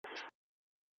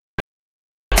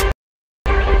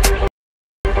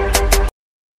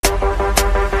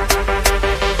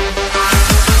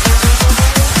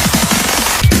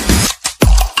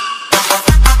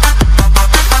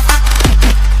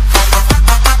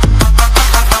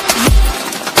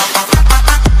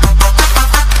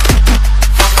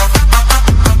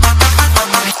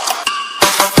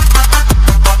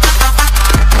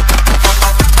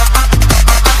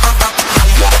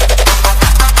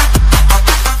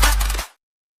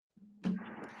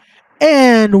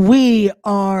And we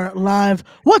are live.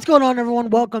 What's going on, everyone?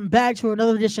 Welcome back to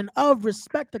another edition of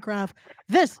Respect the Craft.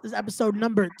 This is episode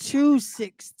number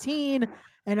 216,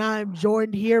 and I'm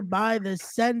joined here by the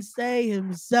Sensei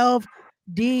himself,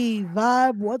 D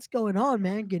Vibe. What's going on,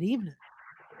 man? Good evening.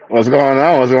 What's going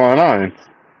on? What's going on?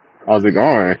 How's it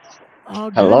going?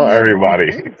 All good, Hello, man. All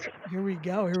everybody. good. Here we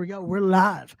go. Here we go. We're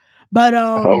live. But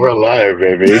Oh, we're live,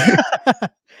 baby.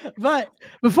 but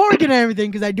before we get into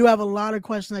everything, because I do have a lot of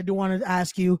questions I do want to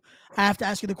ask you. I have to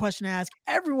ask you the question I ask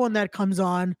everyone that comes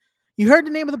on. You heard the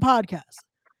name of the podcast.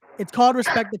 It's called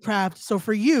Respect the Craft. So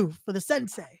for you, for the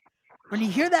sensei, when you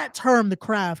hear that term, the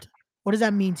craft, what does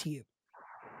that mean to you?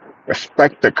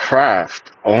 Respect the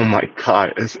craft. Oh my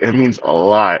God, it means a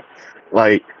lot.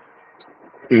 Like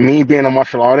me being a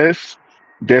martial artist,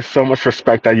 there's so much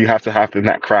respect that you have in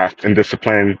that craft and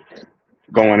discipline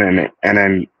going in it. And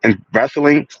then in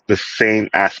wrestling, the same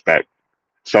aspect.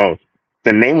 So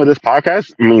the name of this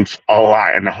podcast means a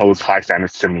lot and it holds high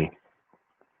standards to me.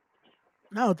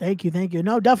 No, thank you, thank you.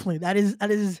 No, definitely. That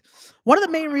is one of the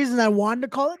main reasons I wanted to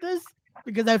call it this,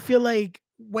 because I feel like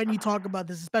when you talk about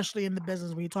this, especially in the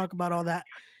business, when you talk about all that,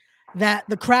 that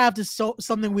the craft is so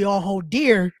something we all hold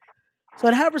dear. So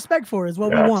to have respect for is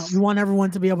what we want. We Yes. want everyone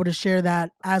to be able to share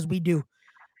that as we do.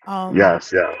 Um,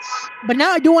 Yes, yes. but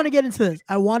now I do want to get into this.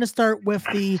 I want to start with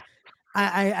the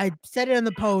I said it in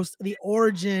the post, the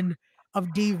origin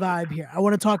of D Vibe here. I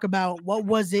want to talk about what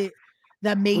was it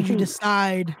that made you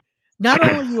decide not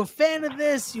only you a fan of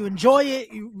this, you enjoy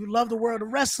it, you love the world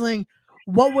of wrestling.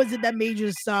 What was it that made you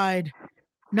decide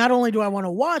not only do I want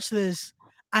to watch this,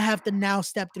 I have to now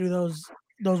step through those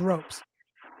ropes.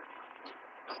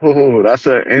 Oh, that's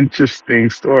an interesting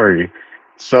story.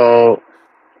 So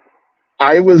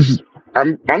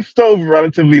I'm still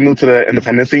relatively new to the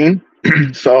independent scene.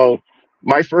 So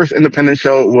my first independent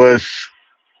show was,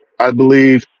 I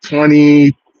believe,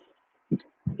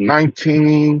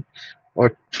 2019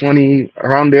 or 20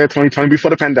 around there, 2020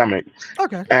 before the pandemic.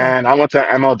 Okay, And gotcha. I went to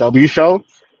an MLW show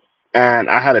and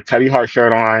I had a Teddy Hart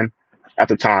shirt on at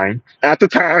the time. At the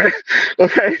time,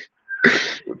 okay, okay,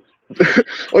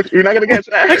 we're not gonna get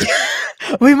to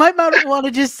that. We might not want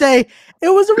to just say it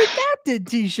was a redacted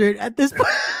T-shirt at this point.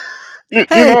 You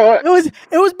Hey, know what?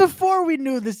 it was before we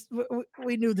knew this.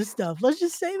 We knew this stuff. Let's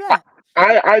just say that.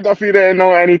 I definitely didn't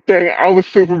know anything. I was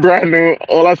super brand new.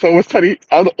 All I saw was Teddy.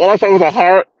 All I saw was a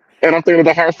heart, and I'm thinking of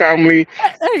the Hart family.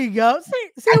 There you go. See,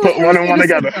 I put it one was and one innocent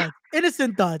together. thoughts.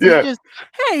 Innocent thoughts. It's Yeah, just,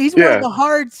 hey, he's one of yeah, the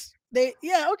hearts.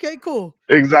 Yeah, okay, cool.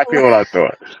 exactly what I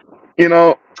thought.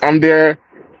 I'm there.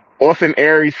 Austin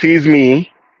Aries sees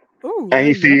me, Ooh, and there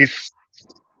you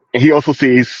go. he also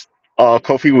sees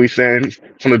Kofi Weeson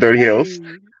from the Dirty Hills,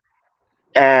 Hey,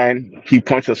 and he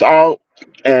points us out,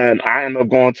 and I end up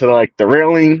going to like the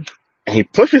railing, and he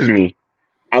pushes me.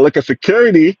 I look at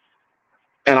security,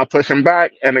 and I push him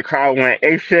back, and the crowd went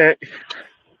ape shit.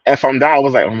 And from that, I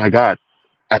was like, oh my god,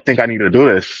 I think I need to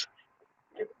do this.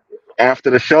 After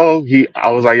the show,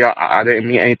 I was like, yeah, I didn't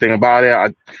mean anything about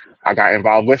it. I got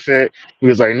involved with it. He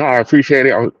was like, no, I appreciate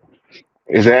it.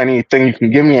 Is there anything you can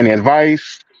give me? Any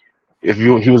advice?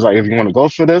 He was like, if you want to go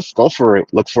for this, go for it.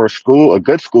 Look for a school, a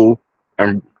good school,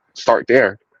 and start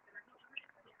there.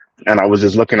 And I was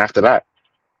just looking after that.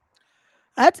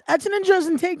 that's an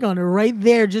interesting take on it right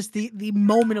there. Just the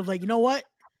moment of like, you know what,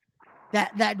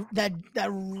 that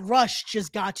rush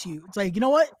just got you. It's like, you know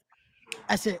what,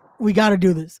 that's it. We got to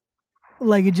do this.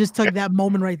 Like it just took that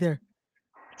moment right there.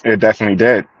 It definitely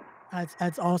did.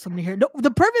 That's awesome to hear. No,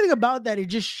 the perfect thing about that, it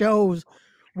just shows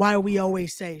why we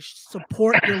always say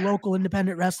support your local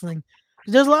independent wrestling.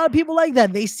 There's a lot of people like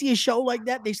that. They see a show like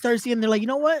that, they start seeing, they're like, you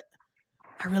know what?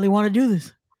 I really want to do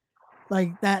this.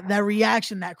 Like that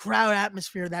reaction, that crowd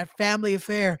atmosphere, that family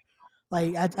affair.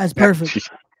 Like that's perfect.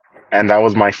 And that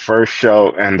was my first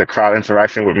show, and the crowd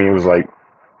interaction with me was like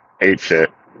ape shit.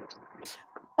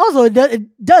 Also, it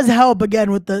does help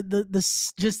again with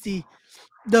just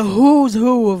the who's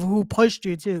who of who pushed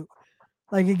you too.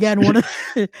 Like again, one of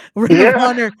the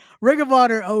Yeah. Ring of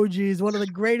Honor OGs, one of the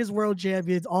greatest world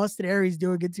champions, Austin Aries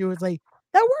doing it too. It's like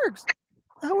that works.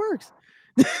 That works.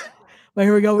 But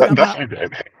here we go. That definitely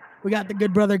did. We got the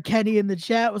good brother Kenny in the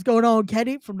chat. What's going on,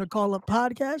 Kenny from the Call Up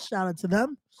Podcast? Shout out to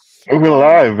them. We're Um,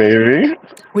 live, baby.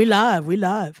 we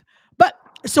live. But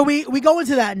so we go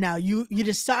into that now. You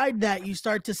decide that you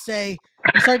start to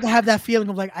have that feeling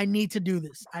of like, I need to do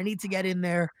this. I need to get in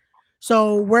there.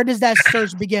 So where does that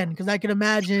search begin? Because I can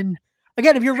imagine,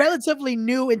 again, if you're relatively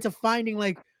new into finding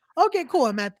like, okay, cool,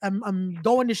 I'm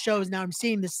going to shows now, I'm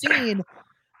seeing the scene.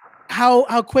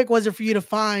 How quick was it for you to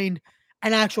find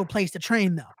an actual place to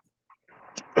train though?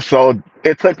 So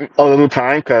it took a little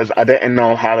time because I didn't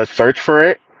know how to search for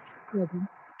it. Okay.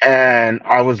 And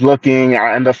I was looking,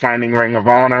 I ended up finding Ring of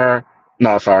Honor.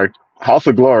 No, sorry, House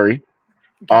of Glory.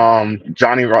 Okay.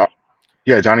 Johnny Rod,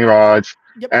 yeah, Johnny Rods,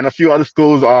 Yep. and a few other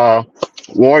schools.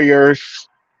 Warriors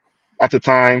at the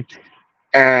time,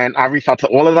 and I reached out to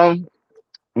all of them.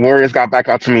 Warriors got back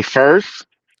out to me first,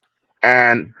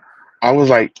 and I was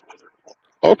like,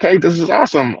 okay, this is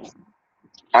awesome.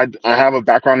 I have a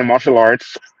background in martial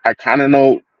arts. I kind of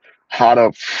know how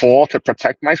to fall to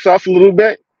protect myself a little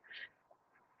bit.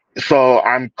 So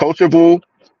I'm coachable.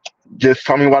 Just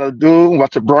tell me what to do,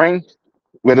 what to bring,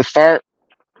 where to start.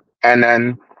 And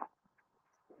then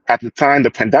at the time,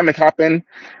 the pandemic happened.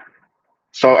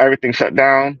 So everything shut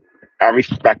down. I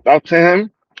reached back out to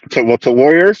him, to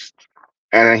Warriors.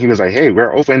 And then he was like, hey,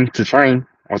 we're open to train.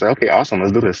 I was like, okay, awesome.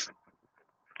 Let's do this.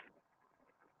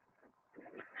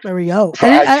 There we go. So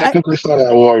And I technically started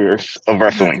at Warriors of gotcha.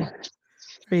 Wrestling.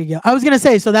 There you go. I was gonna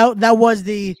say, so that was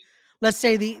the, let's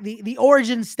say, the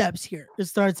origin steps here. It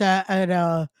starts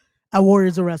at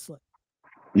Warriors of Wrestling.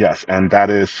 Yes. And that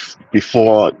is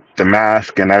before the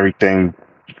mask and everything.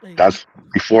 There you go. That's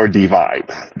before D Vibe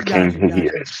became Gotcha, who he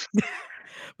gotcha. is.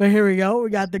 But here we go.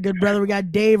 We got the good brother. We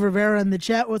got Dave Rivera in the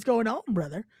chat. What's going on,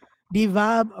 brother? D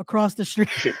Vibe across the street.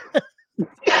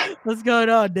 What's going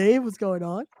on, Dave? What's going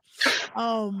on?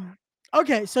 Um.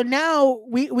 Okay, so now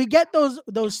we get those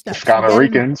steps. Scott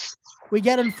Ricans. We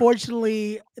get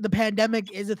unfortunately the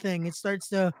pandemic is a thing. It starts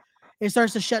to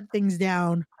shut things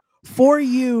down for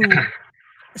you.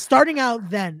 Starting out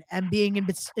then and being in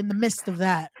the midst of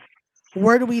that,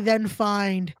 where do we then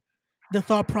find the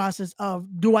thought process of,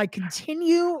 do I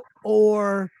continue,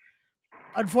 or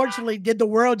unfortunately did the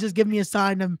world just give me a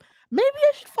sign of maybe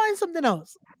I should find something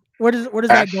else? Where does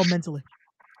that go mentally?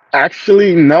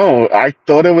 Actually, no. I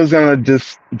thought it was gonna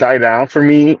just die down for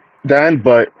me then,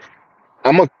 but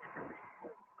I'm a,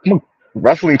 I'm a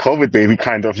wrestling COVID baby,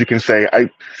 kind of. You can say I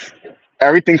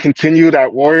everything continued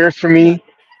at Warriors for Yeah. me,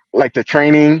 like the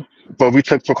training, but we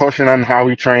took precaution on how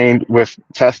we trained with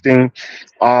testing.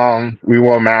 We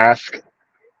wore a mask.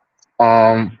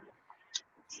 Um,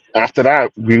 After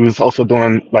that, we was also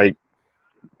doing like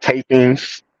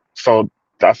tapings. So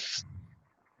that's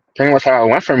pretty much how it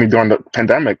went for me during the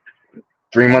pandemic.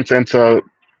 3 months into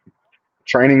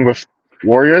training with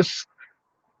Warriors,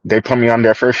 they put me on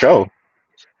their first show.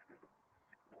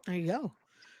 There you go.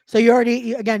 So you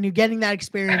already again, you're getting that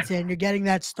experience in, you're getting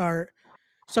that start.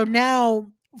 So now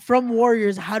from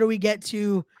Warriors, how do we get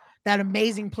to that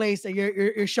amazing place that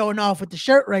you're showing off with the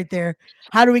shirt right there?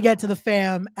 How do we get to the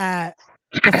fam at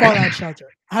the Fallout Shelter?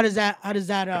 How does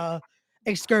that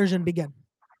excursion begin?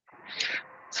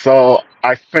 So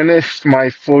I finished my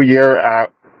full year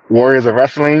at Warriors of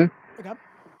Wrestling, Okay.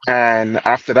 and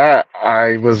after that,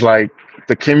 I was like,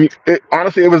 the commute.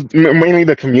 Honestly, it was mainly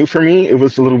the commute for me. It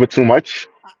was a little bit too much.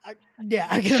 Yeah,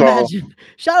 I can So imagine.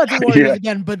 Shout out to Warriors yeah,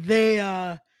 again, but they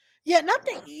yeah, not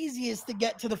the easiest to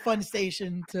get to the fun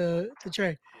station to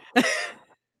train.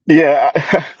 yeah.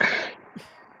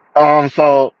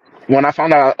 So when I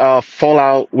found out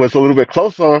Fallout was a little bit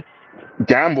closer,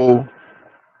 Gamble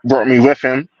brought me with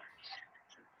him.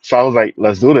 So I was like,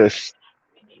 let's do this.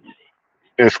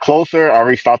 It's closer. I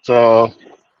reached out to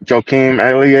Joakim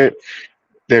Elliott.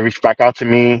 They reached back out to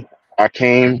me. I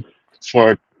came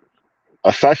for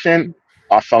a session.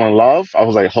 I fell in love. I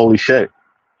was like, holy shit,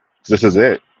 this is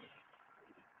it.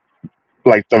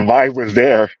 Like the vibe was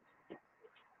there.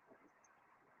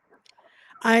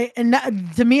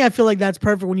 To me, I feel like that's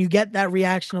perfect when you get that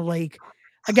reaction of, like,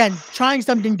 again, trying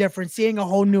something different, seeing a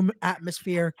whole new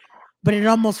atmosphere, but it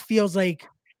almost feels like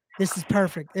this is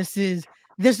perfect. This is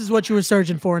what you were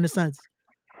searching for in a sense.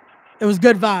 It was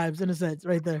good vibes in a sense,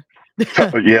 right there.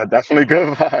 Yeah, definitely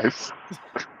good vibes.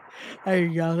 There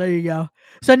you go. There you go.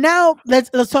 So now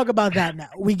let's talk about that. Now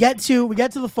we get to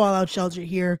the Fallout Shelter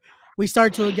here. We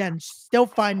start to again still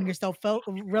finding yourself, felt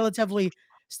relatively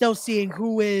still seeing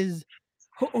who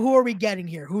are we getting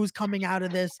here? Who's coming out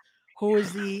of this? Who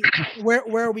is the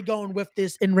where are we going with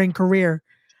this in ring career?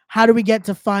 How do we get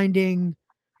to finding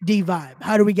D Vibe?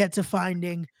 How do we get to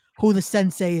finding who the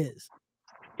sensei is?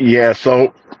 Yeah,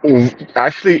 so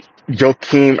actually,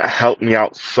 Joakim helped me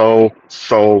out so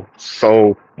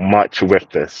much with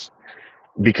this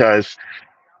because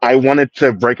I wanted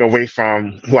to break away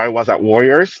from who I was at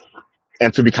Warriors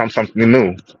and to become something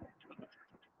new.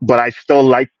 But I still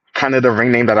like kind of the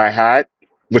ring name that I had,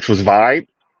 which was Vibe.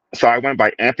 So I went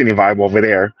by Anthony Vibe over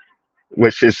there,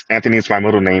 which is Anthony is my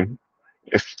middle name,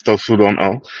 if those who don't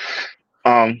know.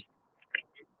 Um,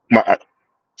 my,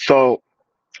 so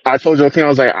I told Joakim, I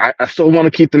was like, I still want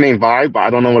to keep the name Vibe, but I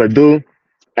don't know what to do.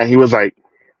 And he was like,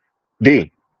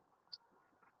 D,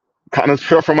 kind of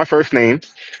short for my first name.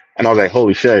 And I was like,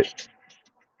 holy shit.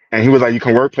 And he was like, you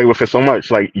can wordplay with it so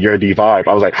much, like you're D Vibe.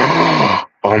 I was like,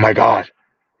 oh my god,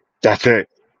 that's it.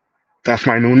 That's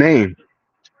my new name.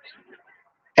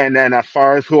 And then as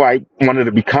far as who I wanted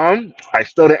to become, I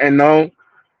still didn't know.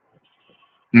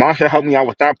 Masha helped me out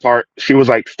with that part. She was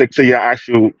like, stick to your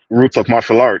actual roots of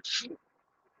martial arts,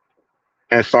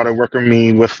 and started working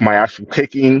me with my actual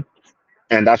kicking.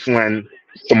 And that's when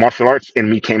the martial arts in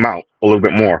me came out a little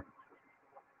bit more.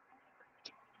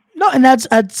 No, and that's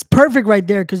perfect right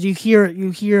there because you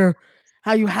hear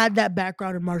how you had that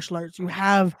background in martial arts. You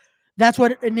have that's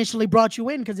what initially brought you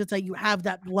in because it's like you have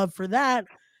that love for that.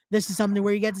 This is something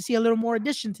where you get to see a little more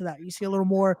addition to that. You see a little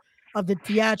more of the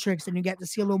theatrics and you get to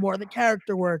see a little more of the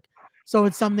character work. So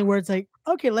it's something where it's like,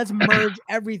 okay, let's merge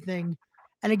everything.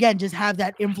 And again, just have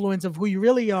that influence of who you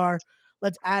really are.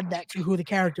 Let's add that to who the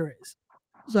character is.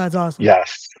 So that's awesome.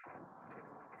 Yes.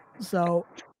 So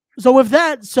so with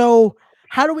that, so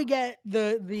how do we get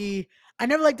the I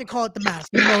never like to call it the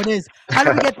mask, even though it is. How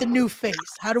do we get the new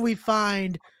face? How do we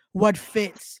find what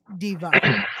fits D vibe?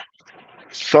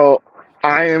 So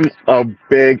I am a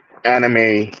big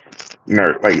anime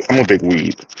nerd. Like I'm a big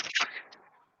weeb.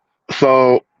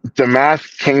 So the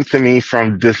mask came to me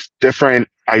from this different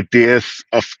ideas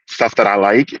of stuff that I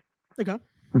like. Okay,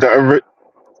 The ori-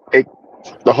 it,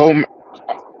 the whole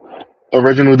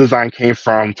original design came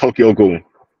from Tokyo Ghoul.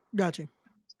 got you.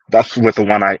 That's with the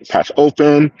one I patch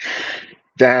open.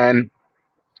 Then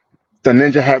the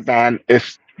Ninja headband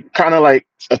is kind of like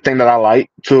a thing that I like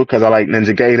too because I like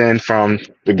Ninja Gaiden from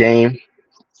the game.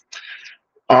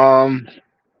 Um,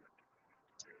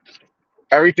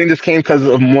 Everything just came because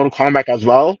of Mortal Kombat as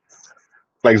well,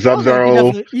 like Sub Okay, Zero.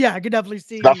 I could definitely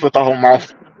That's see. with the whole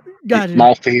Got you,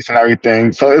 mouthpiece and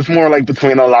everything. So it's more like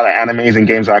between a lot of animes and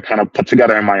games that I kind of put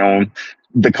together in my own.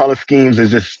 The color schemes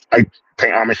is just I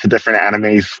pay homage to different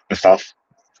animes and stuff.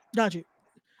 got you.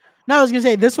 Now I was gonna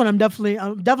say this one. I'm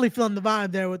definitely feeling the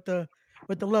vibe there with the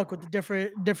look with the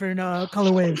different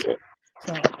color waves.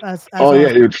 So that's Oh yeah,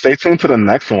 awesome. dude, stay tuned to the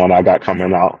next one I got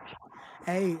coming out.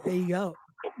 Hey, there you go.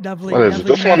 What is it? Definitely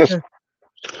This gonna one have is to.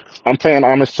 I'm paying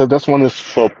homage to. This one is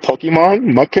for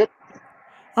Pokemon Mudkip.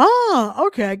 Oh,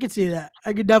 okay. I can see that.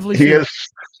 I can definitely He see that. is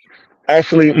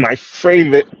actually my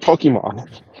favorite Pokemon.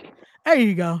 There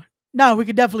you go. No, we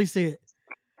could definitely see it.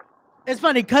 It's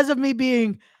funny because of me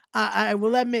being, I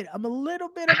will admit, I'm a little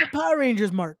bit of a Power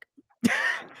Rangers mark.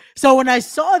 So when I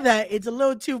saw that, it's a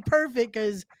little too perfect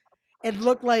because it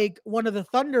looked like one of the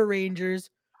Thunder Rangers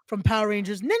from Power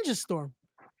Rangers Ninja Storm.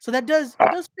 So that does it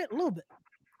Uh, does fit a little bit.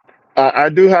 I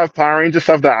do have Power Ranger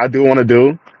stuff that I do want to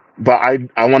do, but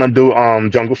I want to do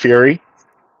Jungle Fury.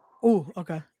 Oh,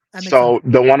 okay, that makes sense. So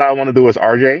the one I want to do is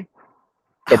RJ,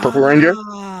 the Purple Ranger.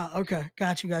 Okay,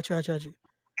 got you.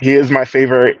 He is my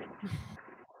favorite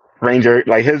Ranger.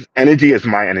 Like his energy is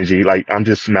my energy. Like I'm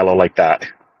just mellow like that.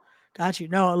 Got you.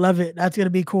 No, I love it. That's gonna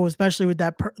be cool, especially with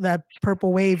that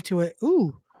purple wave to it.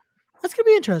 Ooh, that's gonna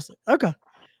be interesting. Okay,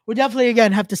 we definitely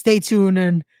again have to stay tuned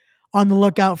and on the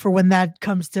lookout for when that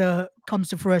comes to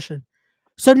fruition.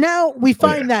 So now we Oh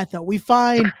yeah. find that though we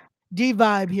find D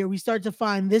vibe here. We start to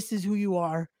find this is who you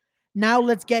are. Now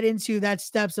let's get into that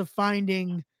steps of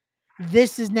finding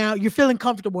this is now you're feeling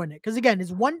comfortable in it because again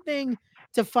it's one thing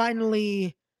to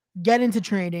finally get into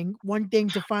training, one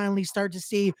thing to finally start to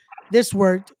see this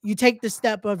worked. You take the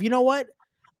step of, you know what,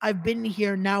 I've been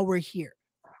here, now we're here.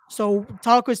 So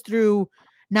talk us through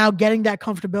now getting that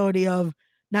comfortability of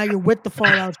now you're with the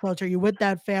fallout culture, you're with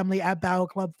that family at battle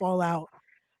club fallout.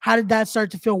 How did that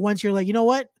start to feel once you're like, you know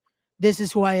what, this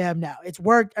is who I am now, it's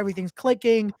worked, everything's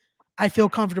clicking, I feel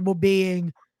comfortable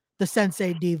being the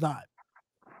Sensei D vibe.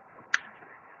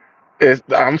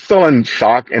 I'm still in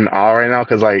shock and awe right now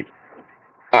because like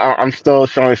I'm still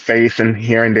showing face and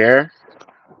here and there.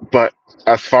 But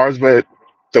as far as with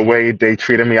the way they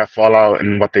treated me at Fallout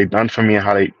and what they done for me and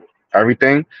how they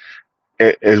everything,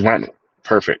 it went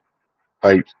perfect.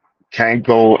 Like can't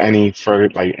go any further.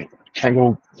 Like can't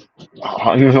go. I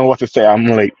don't even know what to say. I'm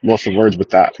like lost of words with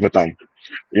that with them.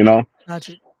 You know.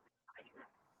 Gotcha.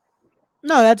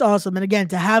 No, that's awesome. And again,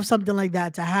 to have something like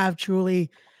that, to have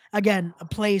truly, again, a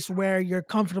place where you're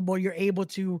comfortable, you're able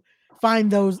to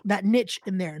find that niche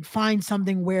in there and find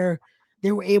something where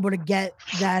they were able to get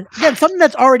that again, something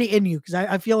that's already in you. Because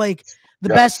I feel like the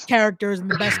best Yes. characters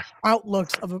and the best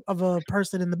outlooks of a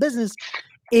person in the business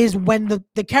is when the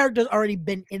character's already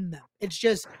been in them. It's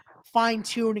just fine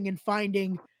tuning and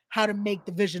finding how to make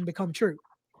the vision become true.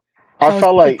 I So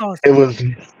felt it's like it awesome. was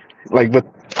like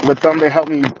with them. They helped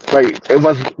me. Like it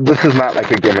was. This is not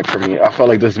like a gimmick for me. I felt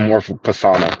like this is more for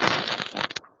persona.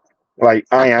 Like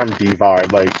I am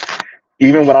D-Vibe. Like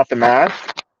even without the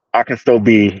mask, I can still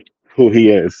be who he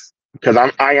is because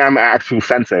I am an actual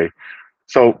sensei.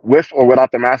 So with or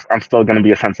without the mask, I'm still gonna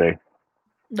be a sensei.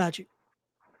 Got you.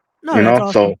 No, You that's know.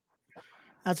 So awesome.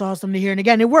 That's awesome to hear. And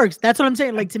again, it works. That's what I'm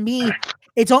saying. Like to me,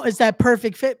 it's that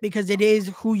perfect fit because it is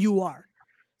who you are.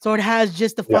 So it has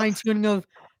just the fine yes, tuning of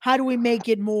how do we make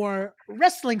it more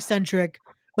wrestling centric,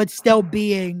 but still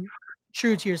being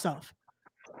true to yourself.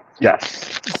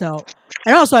 yes. So,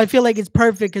 and also I feel like it's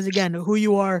perfect because again, who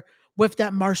you are with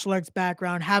that martial arts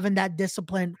background, having that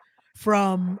discipline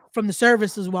from the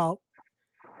service as well.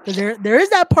 Because there is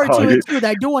that part Oh, to you, it too that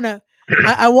I do want to.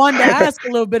 I wanted to ask a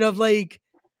little bit of like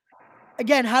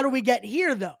again, how do we get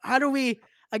here though? How do we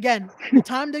again the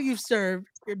time that you've served?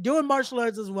 You're doing martial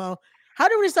arts as well. How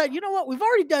do we decide? You know what? We've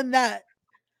already done that.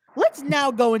 Let's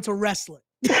now go into wrestling.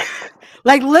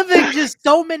 Like living just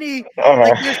so many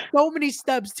like uh, there's so many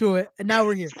steps to it, and now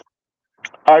we're here.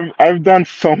 I've done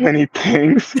so many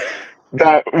things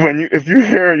that when you if you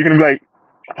hear it, you're gonna be like,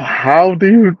 how do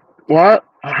you what?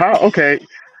 How? Okay.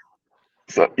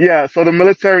 So yeah, so the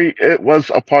military it was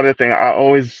a part of the thing. I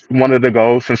always wanted to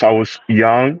go since I was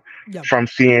young, Yep. from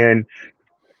seeing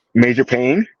Major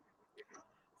Pain.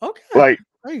 Okay. Like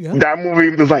There you go. that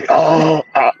movie was like, oh,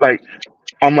 like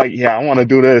I'm like, yeah, I want to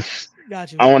do this.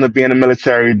 Got you. I want to be in the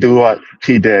military, do what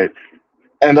he did.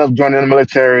 End up joining the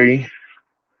military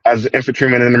as an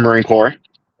infantryman in the Marine Corps.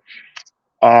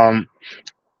 Um,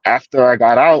 After I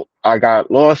got out, I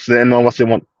got lost. Didn't know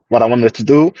what I wanted to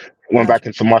do. Went Got back you.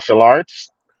 into martial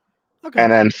arts,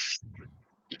 and Okay. then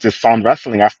just found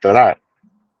wrestling after that.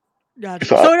 Got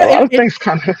you. So So a lot of things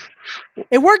kind of.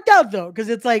 it worked out though, because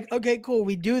it's like, okay, cool,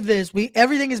 we do this. We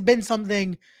everything has been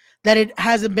something that it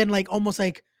hasn't been like almost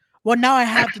like, well, now I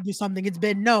have to do something. It's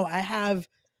been no, I have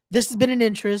this has been an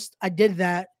interest. I did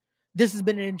that. This has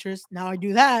been an interest. Now I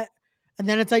do that. And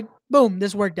then it's like, boom,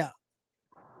 this worked out.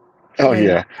 Oh And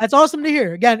yeah, that's awesome to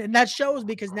hear. Again, and that shows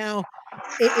because now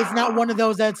it's not one of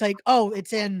those that's like, oh,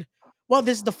 it's in well,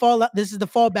 this is the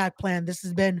fallback plan. This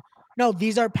has been no,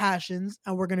 these are passions,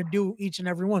 and we're gonna do each and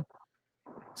every one.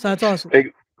 So that's awesome.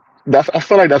 it, that's. I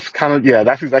feel like that's kind of yeah.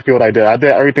 That's exactly what I did. I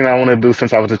did everything I wanted to do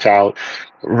since I was a child.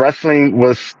 Wrestling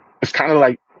was it's kind of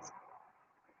like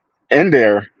in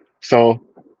there. So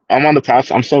I'm on the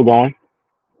path. I'm still going.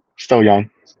 Still young.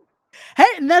 Hey,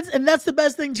 and that's the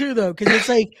best thing too, though, because it's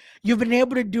like you've been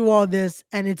able to do all this,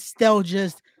 and it's still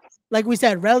just like we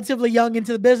said, relatively young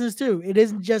into the business too. It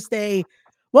isn't just a,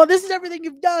 well, this is everything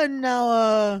you've done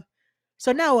now.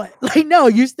 So now what? Like, no,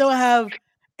 you still have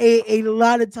a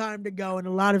lot of time to go and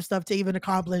a lot of stuff to even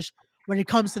accomplish when it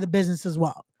comes to the business as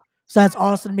well. So that's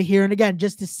awesome to hear, and again,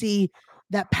 just to see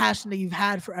that passion that you've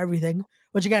had for everything.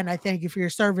 Which again, I thank you for your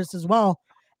service as well,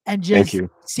 and Thank just you.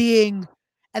 seeing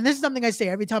and this is something I say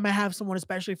every time I have someone,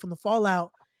 especially from the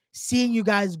fallout, seeing you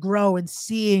guys grow and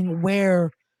seeing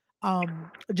where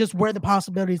just where the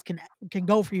possibilities can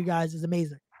go for you guys is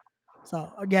amazing.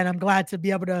 So again, I'm glad to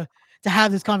be able to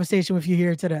have this conversation with you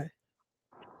here today.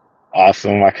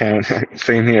 Awesome. I can't.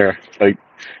 Same here. Like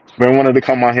been wanted to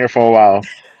come on here for a while.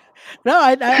 No,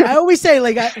 I always say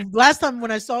like last time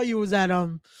when I saw you was at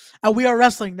We Are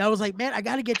Wrestling. That was like, man, I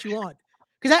got to get you on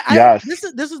because I Yes.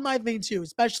 this is my thing too,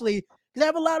 especially because I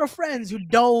have a lot of friends who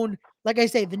don't like I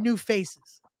say the new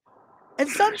faces. And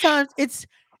sometimes it's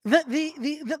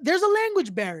there's a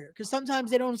language barrier because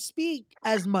sometimes they don't speak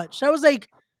as much. So I was like,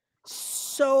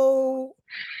 so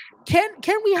can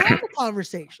we have a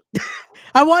conversation?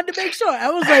 I wanted to make sure. I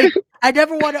was like, I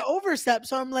never want to overstep.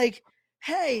 So I'm like,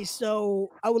 hey,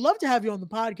 so I would love to have you on the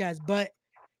podcast, but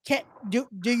can do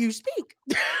you speak?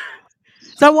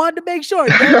 So I wanted to make sure,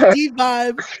 does D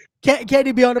Vibe can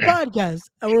he be on the podcast?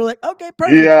 And we are like, okay,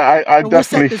 perfect. Yeah, I And we'll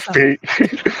set definitely this up.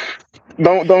 speak.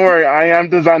 Don't worry. I am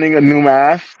designing a new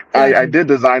mask. Got I you. did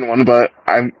design one, but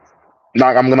I'm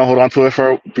gonna hold on to it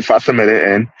for before I submit it,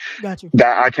 and Got you.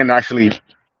 that I can actually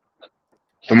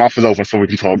the mouth is open so we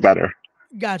can talk better.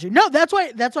 Got you. No, that's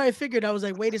why I figured I was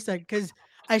like, wait a second, because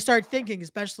I started thinking,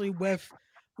 especially with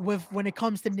when it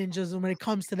comes to ninjas and when it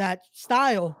comes to that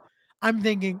style, I'm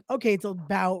thinking, okay, it's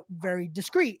about very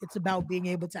discreet. It's about being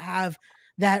able to have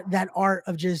that art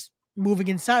of just moving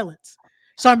in silence.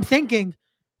 So I'm thinking,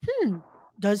 hmm,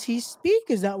 does he speak?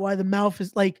 Is that why the mouth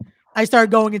is like I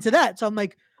started going into that. So I'm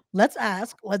like, let's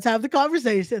ask, let's have the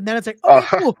conversation. And then it's like, okay,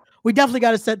 Uh, cool. We definitely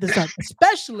got to set this up,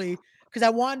 especially because I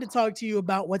wanted to talk to you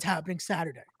about what's happening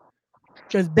Saturday.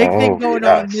 Because big thing oh going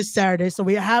on yes. this Saturday. So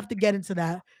we have to get into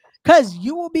that. Because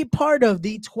you will be part of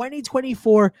the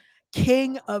 2024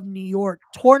 King of New York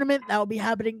tournament that will be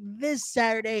happening this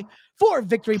Saturday for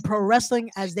Victory Pro Wrestling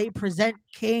as they present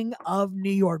King of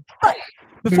New York.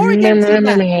 But before we get into the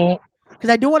match, because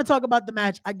I do want to talk about the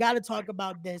match, I got to talk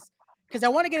about this because I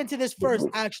want to get into this first,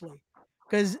 actually,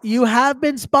 because you have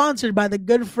been sponsored by the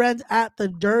good friends at the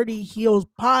Dirty Heels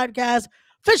podcast,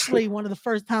 officially one of the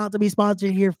first talent to be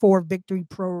sponsored here for Victory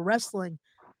Pro Wrestling.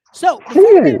 So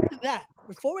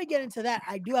before we get into that,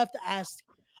 I do have to ask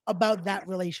about that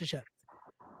relationship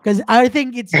because I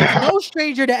think it's no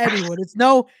stranger to anyone. It's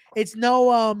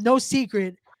no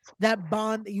secret that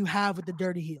bond that you have with the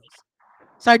Dirty Heels.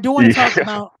 So I do want to talk Yeah.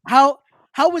 about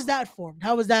how was that formed?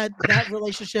 How was that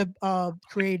relationship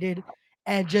created?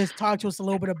 And just talk to us a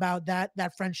little bit about that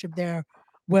friendship there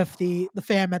with the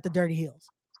fam at the Dirty Heels.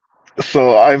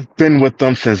 So I've been with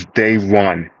them since day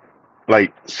one.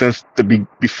 Like since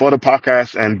before the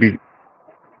podcast and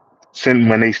since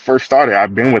when they first started,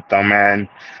 I've been with them, and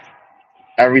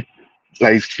every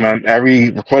like man, every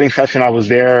recording session I was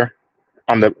there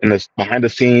in the behind the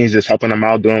scenes, just helping them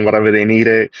out, doing whatever they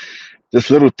needed. Just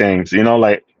little things,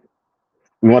 like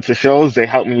we went to shows, they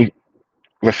helped me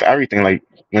with everything. Like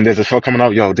when there's a show coming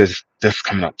up, yo, there's this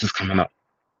coming up, this coming up.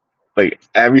 Like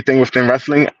everything within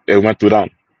wrestling, it went through them.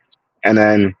 And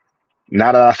then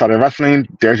now that I started wrestling,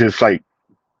 they're just like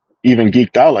even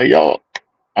geeked out, like, yo,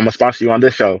 I'm gonna sponsor you on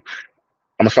this show.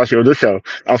 I'm gonna sponsor you on this show. I'm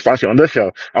gonna sponsor you on this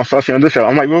show. I'm sponsor you on this show.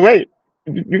 I'm like, well, wait,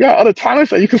 you got other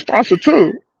talents that you can sponsor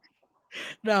too.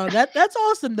 No, that's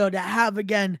awesome though to have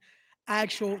again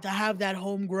actual to have that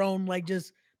homegrown like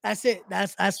just that's it.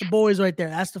 That's the boys right there.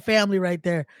 That's the family right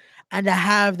there. And to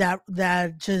have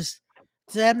that just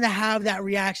to them to have that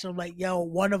reaction of like, yo,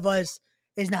 one of us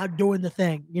is now doing the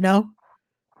thing, you know?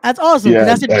 That's awesome because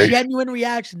Yeah, that's a like, genuine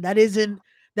reaction. That isn't,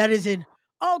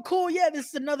 oh cool, yeah, this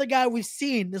is another guy we've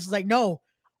seen. This is like, no,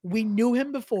 we knew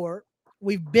him before.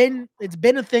 It's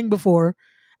been a thing before,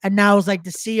 and now it's like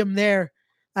to see him there.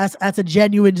 That's a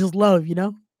genuine just love, you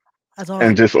know. That's and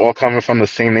awesome. just all coming from the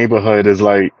same neighborhood is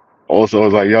like, also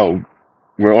is like, yo,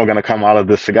 we're all gonna come out of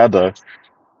this together.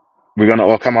 We're gonna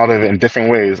all come out of it in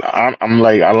different ways. I'm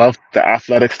like, I love the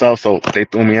athletic stuff, so they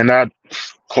threw me in that.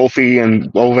 Kofi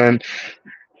and Logan,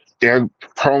 their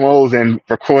promos and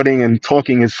recording and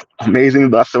talking is amazing.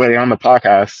 That's the way they're on the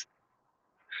podcast.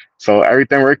 So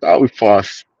everything worked out for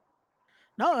us.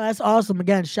 No, that's awesome.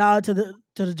 Again, shout out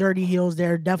to the Dirty Heels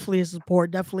there. Definitely a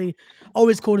support. Definitely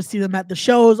always cool to see them at the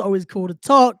shows. Always cool to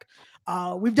talk.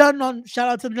 We've done on shout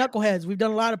out to the Knuckleheads. We've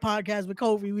done a lot of podcasts with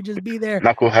Kofi. We just be there and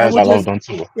Knuckleheads, I love them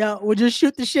too. we'll just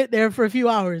shoot the shit there for a few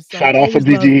hours. So Shout out for always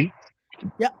love. DG.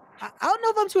 Yeah, I don't know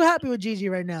if I'm too happy with Gigi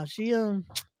right now.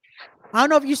 I don't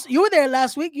know if you were there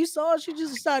last week. You saw she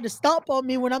just decided to stomp on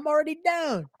me when I'm already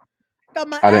down. Got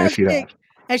my I didn't ass see that. kicked,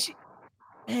 and she.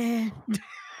 Man,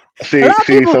 a See, lot of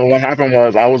see. people. So what happened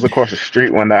was I was across the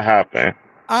street when that happened.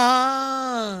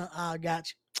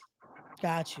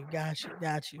 Got you.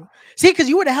 Got you. See, because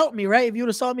you would have helped me, right? If you would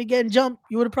have saw me getting jumped,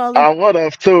 you would have I probably. would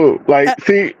have too. Uh, Like,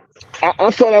 see, I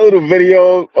saw that little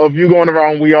video of you going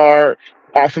around. We are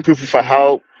asking people for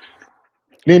help.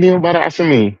 They didn't even bother asking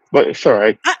me, but it's all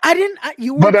right. I didn't.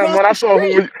 You were But then across when I the saw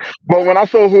who, street, when I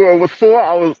saw who it was for,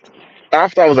 I was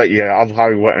like, yeah, I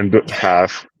probably wouldn't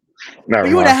have. but Never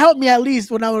you would have mind. helped me at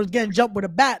least when I was getting jumped with a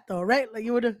bat, though, right? Like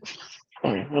you would have.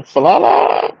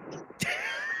 Falala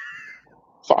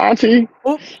for Auntie.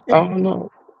 Oh, I don't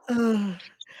know. uh,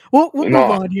 we'll move No,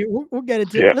 on here. We'll get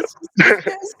into yeah. Let's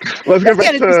get let's back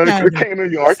get to into the Saturday. King of New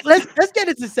York. Let's get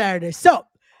into Saturday. So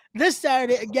this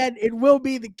Saturday again, it will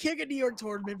be the King of New York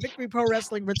tournament. Victory Pro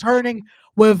Wrestling returning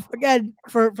with again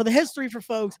for the history for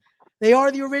folks. They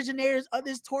are the originators of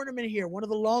this tournament here, one of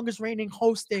the longest reigning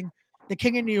hosting the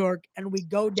King of New York, and we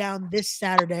go down this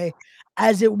Saturday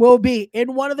as it will be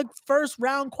in one of the first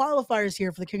round qualifiers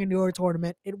here for the King of New York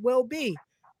tournament. It will be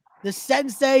the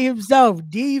Sensei himself,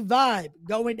 D Vibe,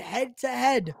 going head to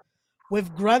head with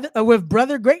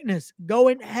Brother Greatness,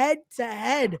 going head to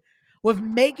head with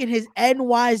making his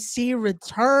NYC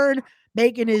return,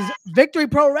 making his Victory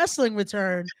Pro Wrestling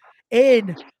return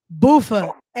in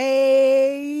Buffa.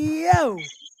 Ayo.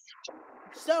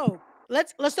 So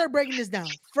let's start breaking this down.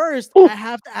 First, Ooh, I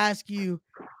have to ask you,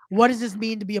 what does this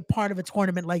mean to be a part of a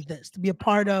tournament like this? To be a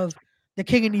part of the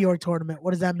King of New York tournament?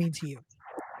 What does that mean to you?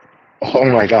 oh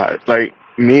my God! Like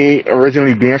me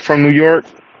originally being from New York,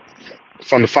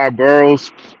 from the five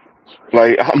boroughs.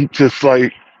 Like I'm just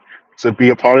like to be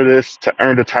a part of this to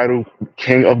earn the title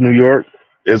King of New York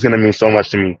is gonna mean so much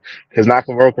to me. Cause not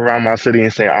to walk around my city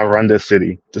and say I run this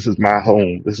city. This is my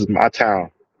home. This is my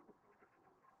town.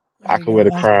 There I you can wear go.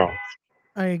 the crown.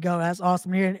 There you go. That's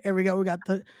awesome. Here we go. We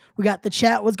got the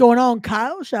chat. What's going on,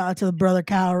 Kyle? Shout out to the brother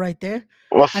Kyle right there.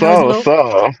 I What's know up? What's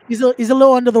up? he's a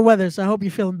little under the weather, so I hope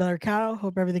you're feeling better, Kyle.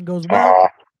 Hope everything goes well. Uh,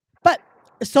 But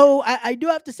So I do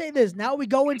have to say this. Now we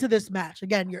go into this match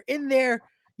again. You're in there.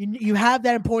 You have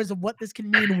that importance of what this can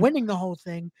mean, winning the whole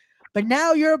thing. But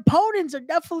now your opponents are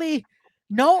definitely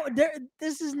no.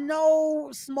 This is no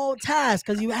small task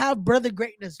because you have Brother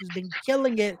Greatness who's been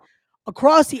killing it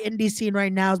across the indie scene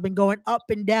right now. Has been going up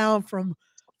and down from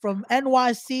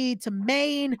NYC to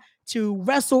Maine to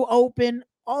Wrestle Open,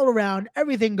 all around,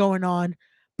 everything going on.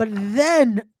 But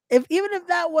then, if even if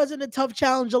that wasn't a tough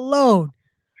challenge alone,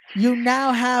 you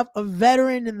now have a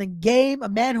veteran in the game, a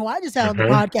man who I just had on the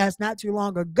Hmm. podcast not too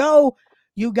long ago.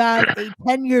 You got a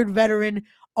tenured veteran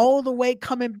all the way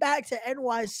coming back to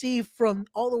NYC from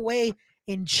all the way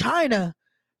in China.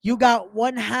 You got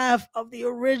one half of the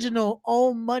original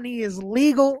All Money is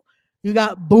Legal. You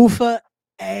got Boofa.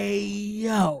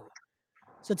 Ayo.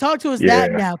 So talk to us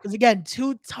that Yeah, now, because again,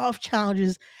 two tough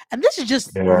challenges, and this is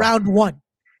just yeah, round one.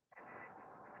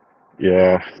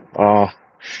 yeah.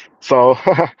 So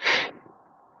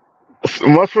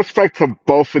much respect to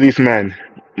both of these men.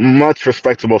 Much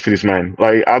respect to both of these men.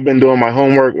 Like I've been doing my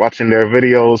homework, watching their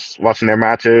videos, watching their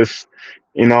matches.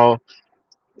 You know,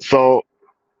 so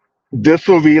this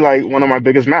will be like one of my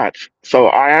biggest match. So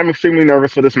I am extremely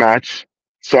nervous for this match.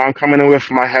 So I'm coming in with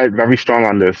my head very strong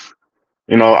on this.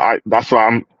 I that's why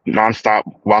I'm nonstop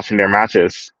watching their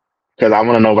matches because I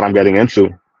want to know what I'm getting into.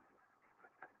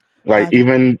 Like Gotcha.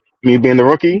 even me being the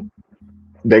rookie,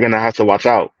 they're gonna have to watch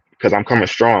out because I'm coming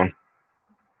strong.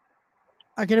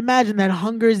 I can imagine that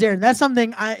hunger is there. And that's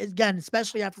something I, again,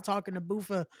 especially after talking to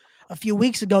Bufa a few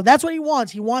weeks ago, that's what he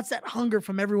wants. He wants that hunger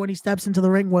from everyone he steps into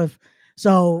the ring with.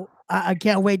 So I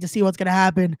can't wait to see what's going to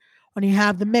happen when you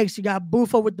have the mix. You got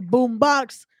Bufa with the boom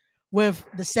box, with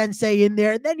the Sensei in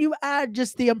there. And then you add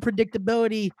just the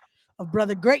unpredictability of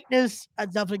Brother Greatness.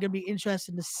 That's definitely going to be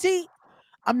interesting to see.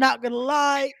 I'm not going to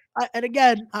lie. And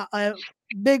again,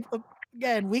 big,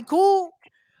 again, we cool.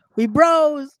 We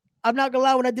bros. I'm not gonna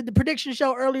lie. When I did the prediction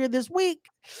show earlier this week,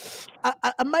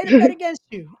 I might have bet against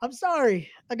you. I'm sorry.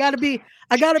 I gotta be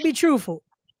truthful.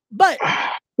 But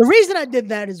the reason I did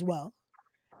that as well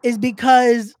is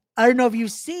because I don't know if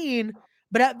you've seen,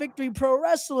 but at Victory Pro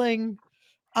Wrestling,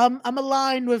 I'm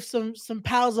aligned with some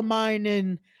pals of mine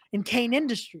in Kane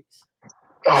Industries.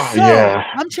 Oh So yeah.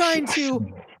 I'm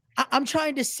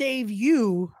trying to save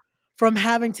you from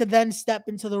having to then step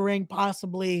into the ring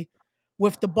possibly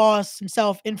with the boss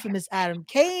himself, infamous Adam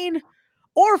Kane,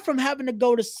 or from having to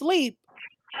go to sleep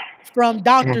from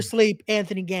Doctor Sleep,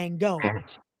 Anthony Gangone.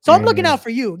 So I'm looking out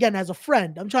for you again as a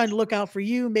friend. I'm trying to look out for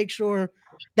you, make sure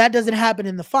that doesn't happen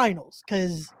in the finals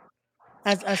because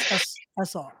I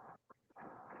saw.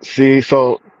 See,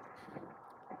 so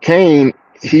Kane,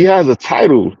 he has a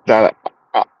title that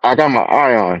I got my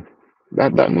eye on.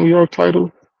 That New York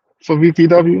title for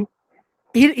VPW.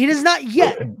 He does not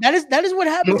yet. That is what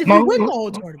No, happens if you no, win the no.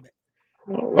 whole tournament.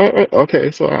 Okay,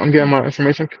 so I'm getting my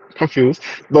information confused.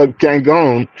 But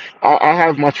Gangone, I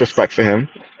have much respect for him.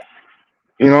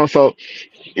 So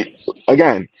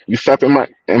again, you step in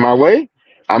my way,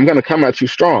 I'm gonna come at you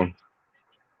strong,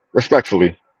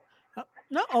 respectfully.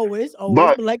 Not always,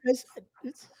 But but like I said,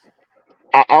 it's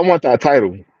I want that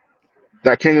title,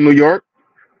 that King of New York,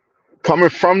 coming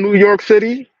from New York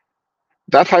City.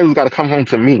 That title's got to come home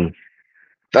to me.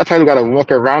 That title got to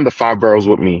walk around the five boroughs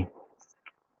with me.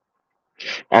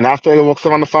 And after it walks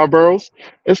around the five boroughs,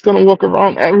 it's gonna walk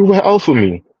around everywhere else with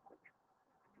me.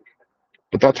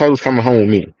 But that title's coming home with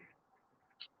me.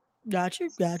 got you.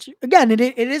 Again, it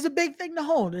is a big thing to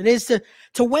hold. It is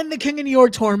to win the King of New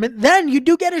York tournament. Then you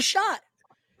do get a shot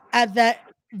at that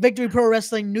Victory Pro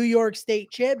Wrestling New York State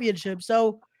Championship.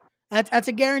 So that's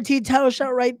a guaranteed title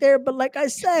shot right there. But like I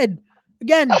said,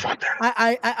 again,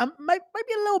 I might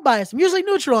be a little biased. I'm usually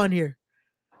neutral on here.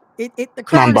 The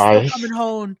crown is still coming Non-biased.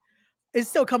 home. It's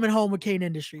still coming home with Kane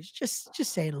Industries. Just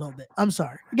saying a little bit. I'm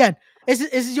sorry. Again, this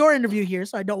is your interview here,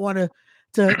 so I don't want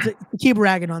to keep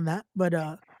ragging on that. But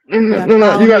we No, got no,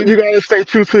 no. Kyle You got here. you got to stay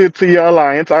true to your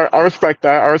alliance. I respect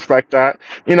that. I respect that.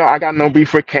 I got no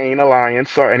beef with Kane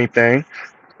Alliance or anything.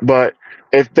 But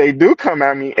if they do come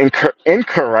at me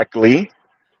incorrectly,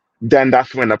 then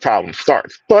that's when the problem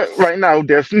starts. But right now,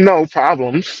 there's no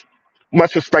problems.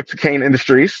 Much respect to Kane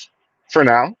Industries for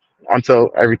now until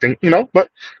everything. But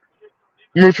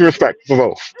mutual respect for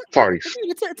both parties.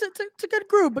 It's a good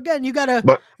group. Again, But you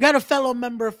got a fellow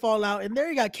member fall out in there.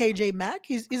 You got KJ Mack.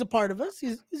 He's a part of us.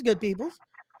 He's good people.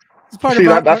 He's part see of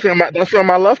that our that's where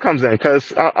my love comes in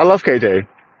because I love KJ.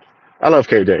 I love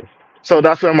KJ. So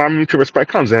that's where my mutual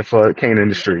respect comes in for Kane yeah.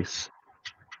 Industries.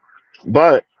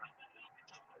 But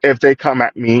if they come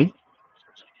at me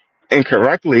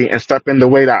incorrectly and step in the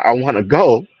way that I want to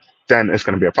go, then it's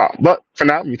going to be a problem. But for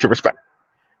now, mutual respect.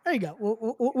 There you go.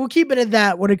 We'll keep it at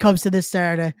that when it comes to this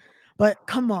Saturday. But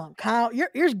come on, Kyle,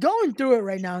 you're going through it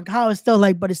right now, and Kyle is still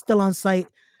like, but it's still on site.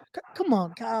 Come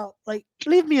on, Kyle, like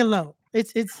leave me alone.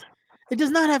 It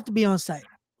does not have to be on site.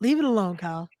 Leave it alone,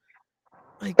 Kyle.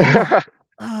 Like, come on.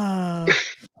 Uh,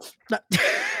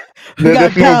 we This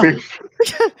got Kyle. movie.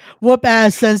 Whoop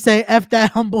ass Sensei. F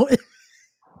that humble.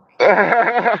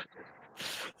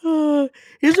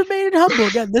 He's remaining humble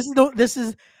again. This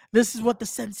is what the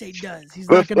Sensei does. He's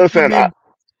not gonna come Listen, in the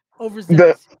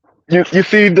overzealous. you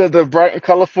see the bright and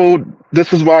colorful.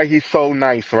 This is why he's so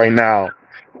nice right now.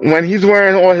 When he's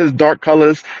wearing all his dark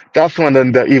colors, that's when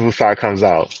the evil side comes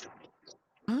out.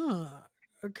 Ah,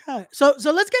 okay. So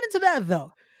let's get into that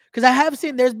though, because I have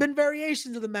seen there's been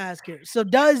variations of the mask here. So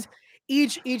does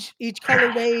each color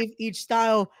wave, each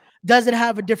style, does it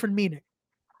have a different meaning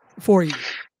for you?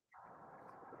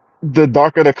 The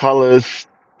darker the colors,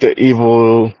 the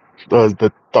evil,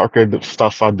 the darker the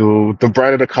stuff I do. The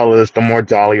brighter the colors, the more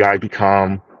jolly I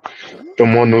become. The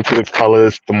more Oh, neutral the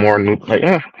colors, the more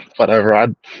like whatever.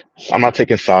 I'm not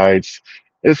taking sides.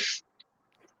 It's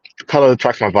color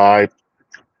attracts my vibe,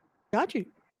 got you.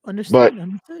 but Understood.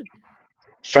 Understood.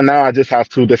 for now I just have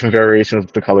two different variations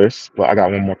of the colors. But I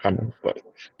got one more coming. But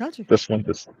Got you. this one,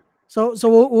 this So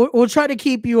we'll try to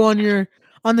keep you on your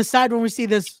on the side when we see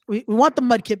this. We want the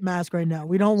mudkip mask right now.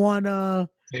 We don't want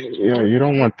yeah, we're, you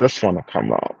don't want this one to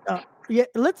come out. yeah.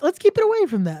 Let's keep it away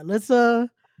from that. Let's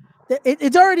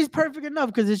it's already perfect enough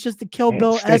because it's just the Kill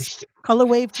Bill Stay, esque color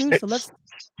wave too. stay, So let's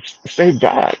stay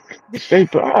back, stay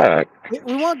back.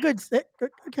 we want good.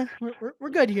 Okay, we're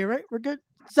good here, right? We're good.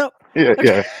 So Yeah, okay,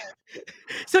 yeah.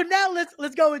 so now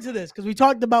let's go into this because we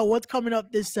talked about what's coming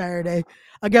up this Saturday.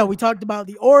 Again, we talked about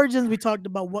the origins. We talked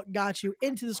about what got you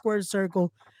into the squared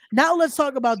circle. Now let's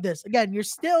talk about this. Again, you're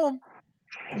still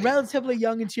relatively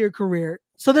young into your career,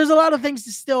 so there's a lot of things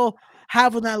to still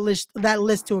have on that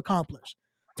list to accomplish.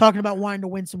 Talking about wanting to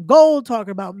win some gold,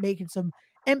 talking about making some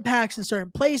impacts in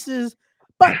certain places.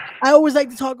 But I always like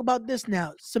to talk about this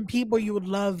now. Some people you would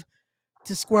love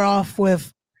to square off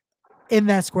with in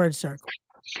that squared circle.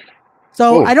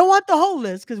 So Oh, I don't want the whole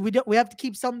list because we have to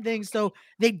keep some things so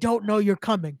they don't know you're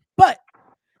coming. But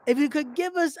if you could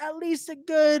give us at least a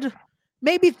good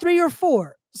maybe three or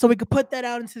four, so we could put that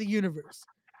out into the universe.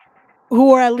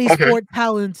 Who are at least okay. four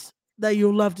talents that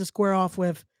you love to square off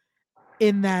with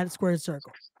in that squared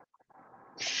circle?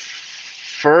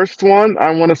 First one,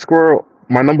 I want to score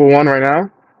my number one right now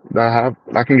that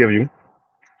I can give you.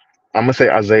 I'm gonna say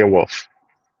Isaiah Wolf.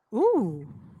 Ooh,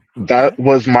 That okay,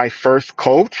 was my first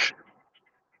coach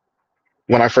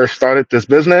when I first started this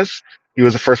business. He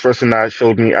was the first person that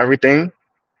showed me everything.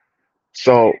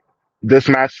 So this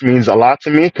match means a lot to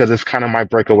me because it's kind of my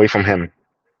breakaway from him.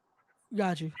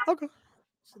 got you. Okay,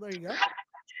 so there you go.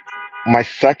 My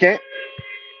second,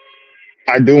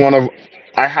 I do want to.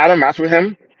 I had a match with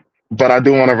him, but I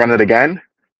do want to run it again.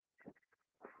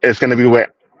 It's going to be with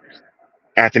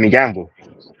Anthony Gamble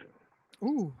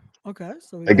Ooh, okay,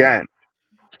 so we got again.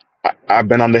 I've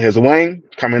been under his wing,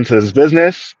 come into his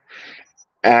business,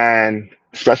 and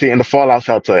especially in the Fallout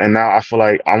shelter. And now I feel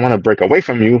like I want to break away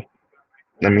from you.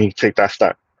 Let me take that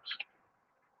step.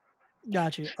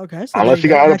 got you. Okay, so there Unless you you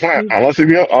go. got other Got plans.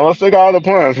 you. Unless they got other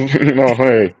plans.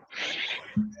 Hey.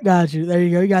 Got you. There you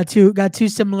go. You got two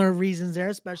similar reasons there,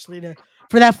 especially to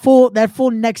for that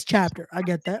full next chapter. I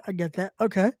get that. I get that.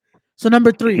 Okay. So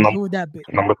number three, Num- who would that be?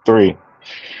 Number three.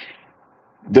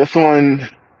 This one,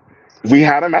 we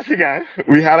had a match again.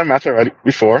 We had a match already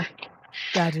before.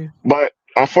 Got you. But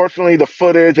unfortunately, the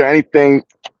footage or anything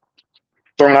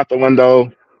thrown out the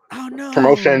window, Oh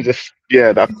promotion no. just,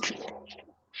 yeah, that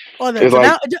Oh, that is so like,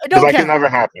 now it it's don't like it count. never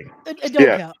happened. It don't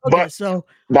Yeah. count. Okay, But so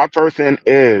that person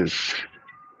is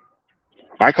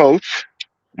my coach,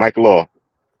 Mike Law.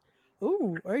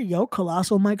 there you go.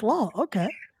 Colossal Mike Law. Okay.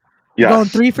 We're going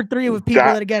Yes. three for three with people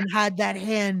That that again had that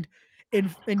hand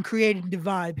in creating the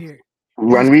vibe here. That's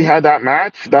when we cool. had that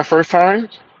match that first time,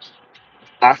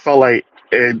 I felt like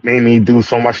it made me do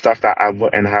so much stuff that I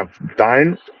wouldn't have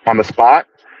done on the spot.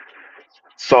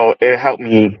 So it helped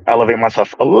me elevate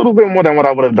myself a little bit more than what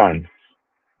I would have done.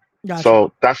 Got you.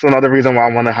 So that's another reason why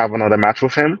I want to have another match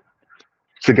with him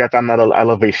to get that another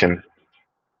elevation.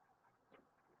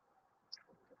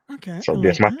 Okay, I So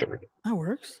there's like my that. three. That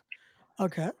works.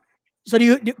 Okay. So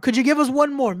could you give us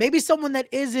one more? Maybe someone that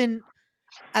isn't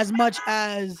as much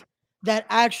as that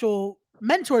actual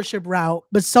mentorship route,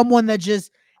 but someone that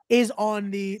just is on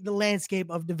the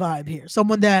landscape of the vibe here.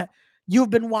 Someone that you've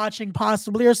been watching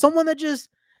possibly, or someone that just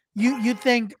you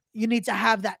think you need to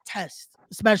have that test,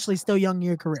 especially still young in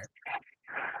your career.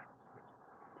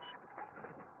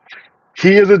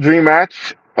 He is a dream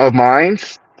match of mine.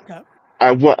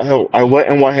 I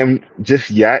wouldn't want him just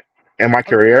yet in my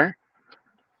Okay, career.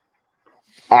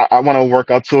 I want to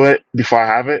work up to it before I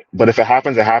have it. But if it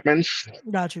happens, it happens.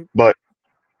 got you. But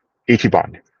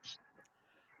Ichiban,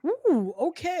 Ooh,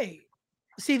 okay.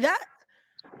 See that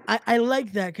I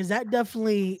like that because that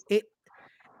definitely it,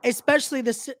 especially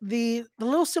the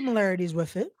little similarities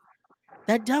with it.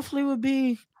 That definitely would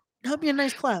be a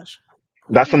nice clash.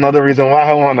 It would that's be a nice another reason why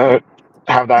I want to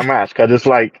have that match because it's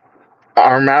like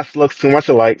our mask looks too much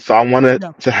alike. So I wanted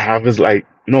yeah, to have is like,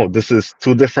 no, this is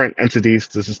two different entities.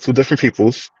 This is two different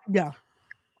peoples. yeah.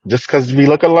 Just because we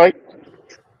look alike,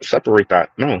 separate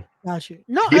that. No, Got you.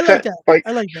 No, he I like said that. like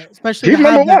I like that, especially to he's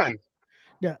number have that. one.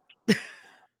 Yeah,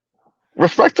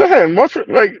 Respect to him. What's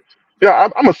like? Yeah,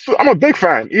 I'm a big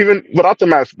fan. Even without the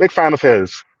mask, big fan of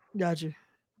his. got you.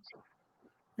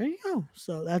 There you go.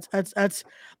 So that's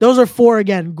those are four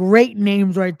again great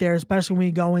names right there, especially when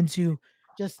you go into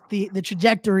just the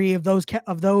trajectory of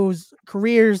of those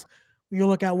careers. When you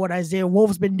look at what Isaiah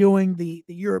Wolf's been doing, the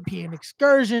European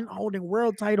excursion, holding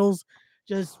world titles,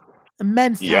 just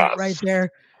immense talent right Yes. there.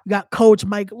 We got Coach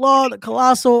Mike Law, the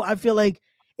Colossal. I feel like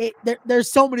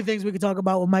there's so many things we could talk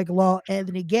about with Mike Law,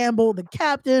 Anthony Gamble, the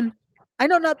captain. I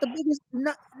know not the biggest,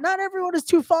 not everyone is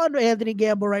too fond of Anthony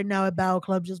Gamble right now at Battle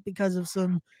Club just because of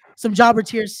some Jobber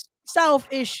Tier South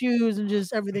issues and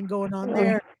just everything going on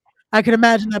there. I can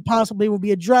imagine that possibly will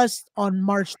be addressed on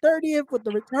March 30th with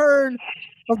the return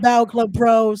of Battle Club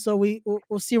Pro. So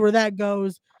we'll see where that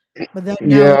goes. But then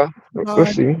now Yeah. Let's on,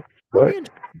 see. I'll But be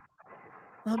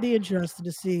I'll be interested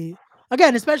to see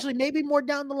again, especially maybe more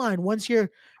down the line once you're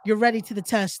ready to the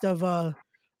test of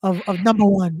number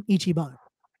one Ichiban.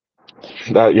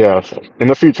 that yeah, so in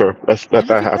the future, let In the that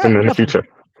future, yeah, happen in the definitely. future.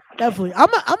 Definitely. I'm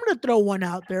gonna throw one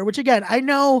out there, which again, I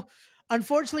know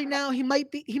unfortunately now he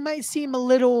might seem a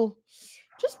little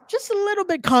just a little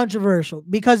bit controversial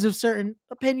because of certain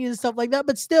opinions and stuff like that,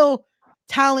 but still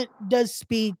talent does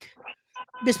speak,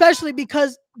 especially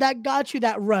because that got you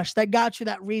that rush, that got you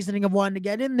that reasoning of wanting to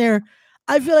get in there.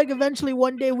 I feel like eventually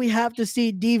one day we have to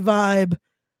see D Vibe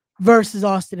versus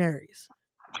Austin Aries.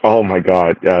 Oh my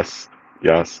God, yes,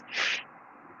 yes.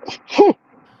 Whew.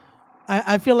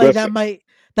 I feel like Listen,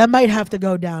 that might have to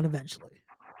go down eventually.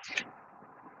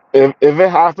 if it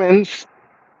happens,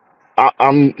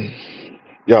 I'm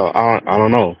yo, I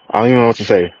don't know. I don't even know what to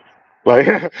say.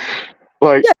 Like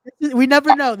like Yeah, we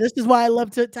never know. This is why I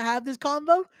love to have this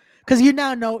convo because you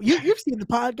now know you've seen the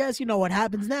podcast. You know what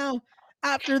happens now.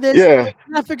 After this, yeah, the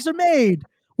graphics are made.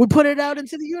 We put it out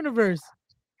into the universe,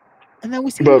 and then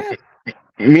we see what but happens.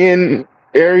 me and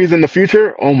Aries in the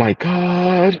future, oh my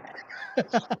God,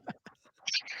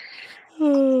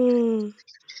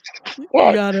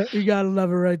 what? You gotta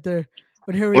love it right there.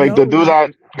 But here we Like go. the dude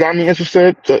that got me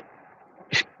interested.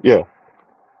 Yeah.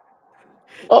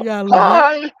 You Oh, gotta love that.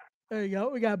 hi. There you go.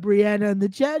 We got Brianna in the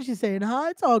chat. She's saying hi.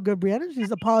 It's all good, Brianna.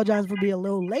 She's apologizing for being a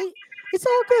little late. It's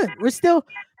all good. We're still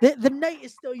the night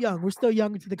is still young. We're still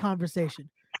young into the conversation.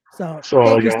 So So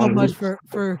thank you so much young.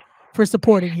 for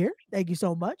supporting here. Thank you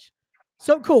so much.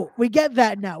 So cool. We get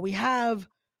that now. We have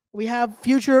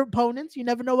future opponents. You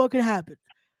never know what could happen.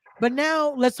 But now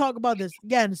let's talk about this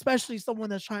again, especially someone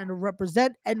that's trying to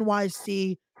represent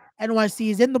NYC.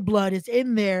 NYC is in the blood, it's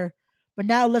in there. But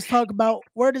now let's talk about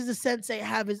where does the sensei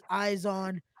have his eyes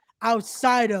on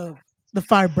outside of the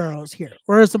five boroughs here?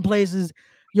 Where are some places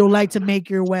you'll like to make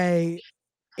your way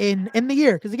in the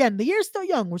year? Because again, the year's still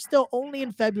young. We're still only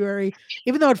in February,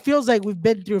 even though it feels like we've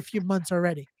been through a few months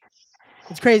already.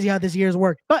 It's crazy how this year's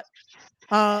worked. But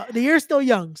the year's still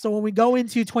young. So when we go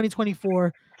into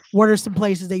 2024, what are some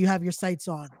places that you have your sights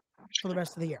on for the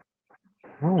rest of the year?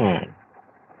 Hmm.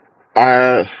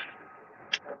 I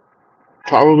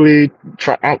probably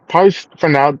probably for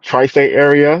now tri-state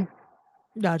area.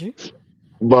 Got you.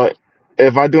 But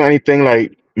if I do anything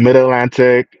like Mid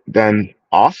Atlantic, then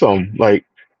awesome. Like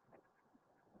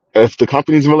if the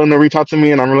company's willing to reach out to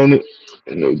me and I'm willing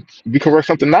to, we can work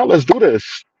something out. Let's do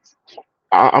this.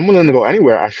 I'm willing to go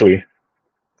anywhere actually.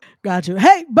 Got you.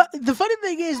 Hey, but the funny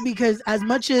thing is because as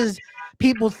much as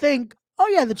people think, oh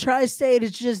yeah, the tri-state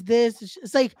is just this,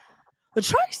 it's like the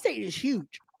tri-state is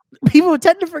huge. People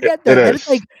tend to forget It that it's is.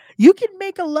 like you can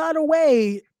make a lot of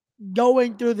way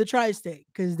going through the tri-state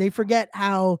because they forget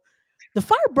how the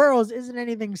five boroughs isn't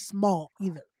anything small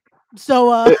either.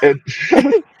 So It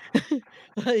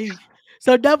like,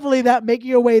 so definitely that making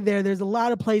your way there. There's a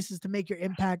lot of places to make your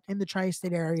impact in the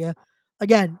tri-state area.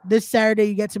 Again, this Saturday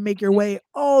you get to make your way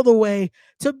all the way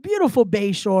to beautiful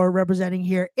Bayshore, representing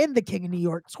here in the King of New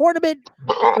York tournament.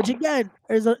 Which again,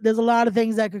 there's a lot of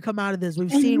things that could come out of this.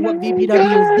 We've seen what VPW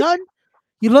has done.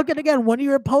 You look at again one of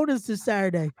your opponents this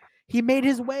Saturday. he made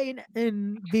his way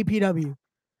in VPW.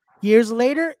 Years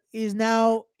later, he's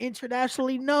now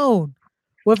internationally known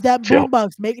with that Yeah.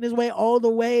 boombox, making his way all the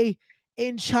way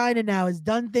in China now. Has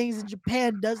done things in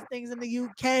Japan, does things in the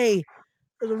UK.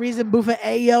 There's a reason Bufa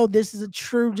Ayo, this is a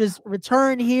true just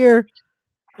return here.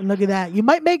 And look at that. You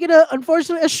might make it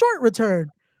unfortunately a short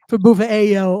return for Bufa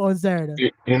Ayo on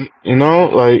Saturday. You know,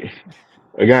 like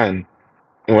again,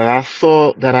 when I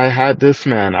saw that I had this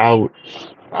man,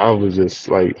 I was just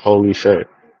like, holy shit!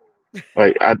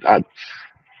 Like I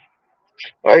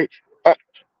like.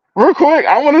 Real quick,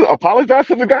 I want to apologize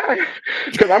to the guy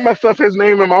because I messed up his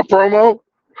name in my promo,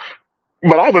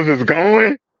 but I was just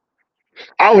going,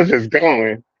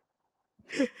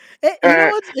 You know and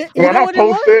what? You when know I what it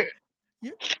was? posted,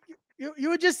 You, you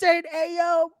were just saying, "Hey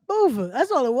yo, Bufa."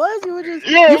 That's all it was. You were just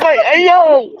yeah, you it's like, flipped hey it.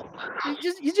 yo,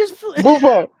 You just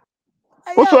Boofa,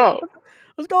 hey what's yo, up?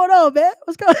 what's going on, man?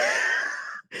 What's going?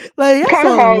 Like that's Kind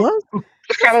of all it how, was.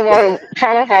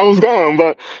 kind of how it was going,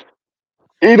 but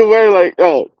either way, like,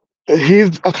 oh,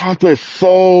 he's accomplished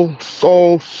so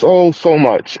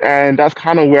much, and that's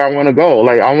kind of where I want to go.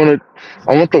 Like, I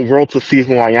want the world to see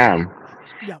who I am,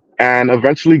 Yeah, and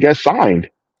eventually get signed.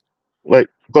 Like,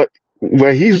 but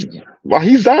where he's what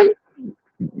he's done,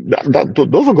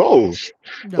 those are goals.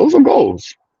 yeah, Those are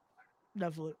goals.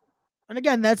 definitely. And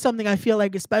again, that's something I feel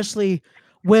like, especially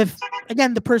with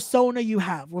again the persona you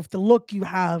have, with the look you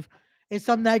have, is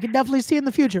something that I can definitely see in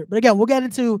the future. But again, we'll get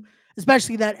into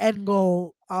especially that end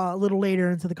goal a little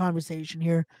later into the conversation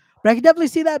here. But I can definitely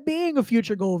see that being a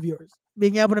future goal of yours,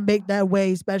 being able to make that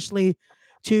way, especially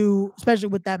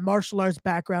with that martial arts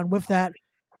background, with that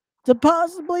to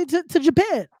possibly to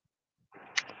Japan.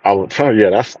 I will tell you, yeah,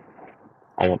 that's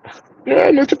I want.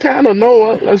 Yeah, Mr. Tanner,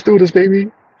 Noah, let's do this, baby.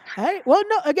 Hey, well,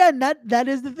 no, again, that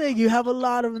is the thing. You have a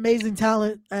lot of amazing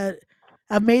talent that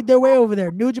have made their way over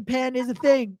there. New Japan is a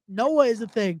thing. Noah is a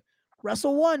thing.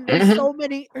 Wrestle One. Hmm.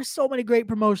 There's so many great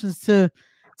promotions to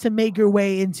make your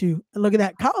way into. And look at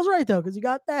that. Kyle's right though, because you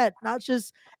got that. Not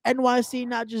just NYC,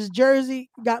 not just Jersey.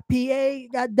 You got PA. You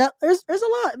got there's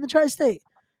a lot in the tri-state.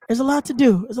 There's a lot to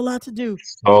do. There's a lot to do.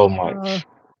 So Uh, much.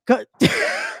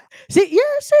 see, yeah,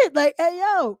 that's it. Like, hey,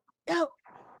 yo,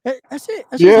 that's it.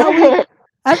 That's just how we. Yeah.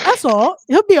 That's all.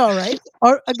 He'll be all right.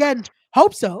 Or again,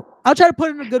 hope so. I'll try to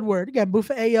put in a good word. Again,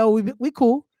 Bufa Ayo, we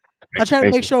cool. I'll try to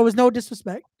Thank make you. sure it was no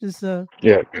disrespect. Just Yeah.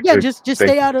 again, just Thank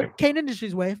stay you. out of Thank Kane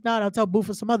Industries way. If not, I'll tell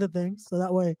Bufa some other things. So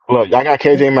that way. you. Look, y'all got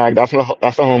Yeah. KJ Mag. That's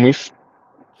the homies.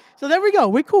 So there we go.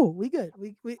 We cool. We good.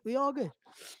 We all good.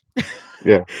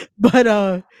 Yeah.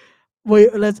 But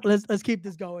wait, let's keep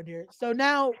this going here. So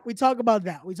now we talk about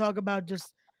that. We talk about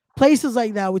just places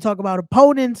like that. We talk about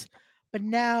opponents, but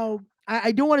now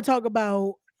I do want to talk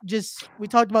about just we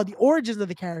talked about the origins of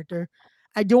the character.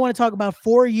 I do want to talk about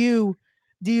for you.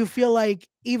 Do you feel like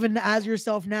even as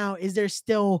yourself now, is there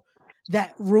still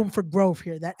that room for growth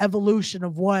here, that evolution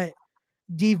of what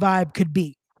D vibe could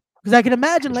be? Because I can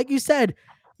imagine, like you said,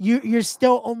 you're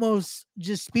still almost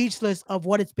just speechless of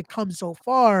what it's become so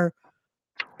far.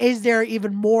 Is there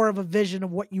even more of a vision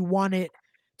of what you want it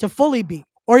to fully be,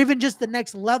 or even just the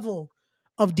next level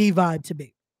of D vibe to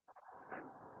be?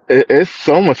 It's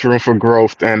so much room for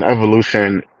growth and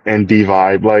evolution in D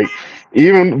vibe. Like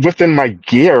even within my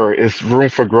gear, is room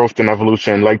for growth and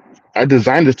evolution. Like I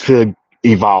designed it to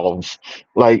evolve.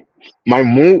 Like my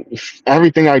moves,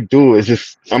 everything I do is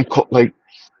just like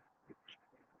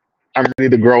I'm ready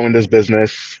to grow in this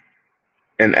business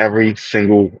in every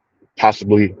single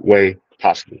possibly way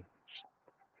possible.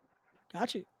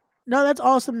 Got you. No, that's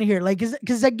awesome to hear. Like,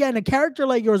 because again, a character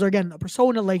like yours, or again, a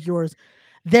persona like yours,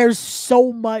 there's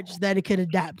so much that it can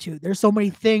adapt to. There's so many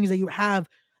things that you have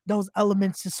those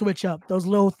elements to switch up. Those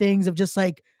little things of just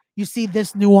like you see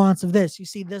this nuance of this, you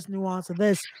see this nuance of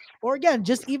this, or again,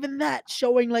 just even that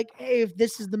showing like, hey, if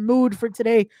this is the mood for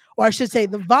today, or I should say,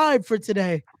 the vibe for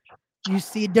today, Hey, you look,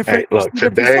 see a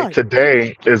different side.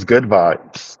 today is good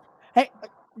vibes. Hey,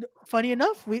 funny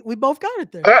enough, we both got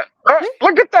it there. Hey,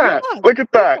 Look at good that! vibes. Look at Good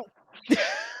that! vibes.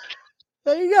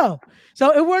 There you go.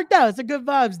 So it worked out. It's a good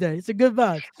vibes day. It's a good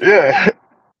vibes. Yeah.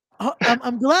 But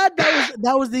I'm glad that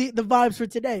was the vibes for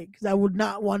today because I would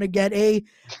not want to get a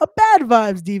bad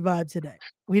vibes D vibe today.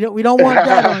 We don't want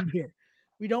that on here.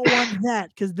 We don't want that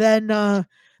because then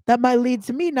that might lead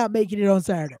to me not making it on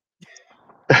Saturday.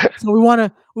 So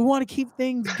we wanna keep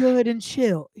things good and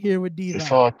chill here with D it's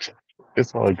vibe. all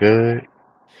it's all good.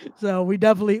 So we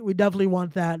definitely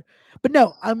want that. But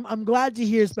no, I'm glad to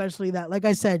hear, especially that, like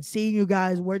I said, seeing you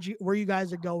guys where you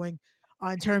guys are going,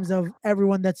 in terms of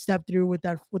everyone that stepped through with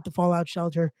the Fallout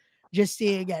shelter, just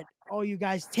seeing it, all you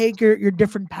guys take your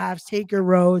different paths, take your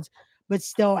roads, but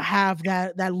still have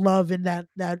that love and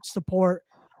that support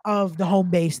of the home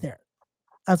base there.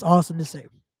 That's awesome to see.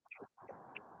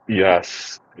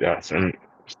 Yes, yes, and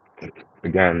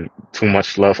again, too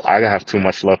much love. I have too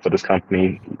much love for this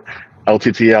company.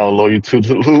 LTTL, loyal to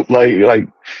the loop.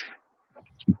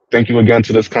 Thank you again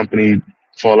to this company,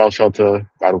 Fallout Shelter,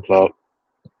 Battle Club.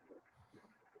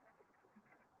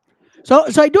 So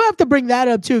I do have to bring that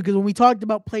up too, because when we talked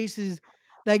about places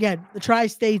that, again, the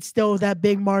tri-state still that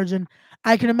big margin,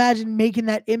 I can imagine making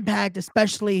that impact,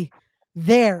 especially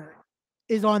there,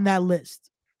 is on that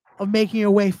list of making your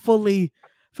way fully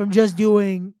from just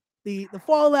doing the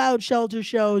Fallout Shelter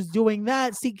shows, doing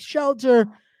that, seek shelter,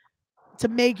 to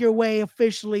make your way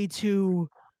officially to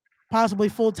possibly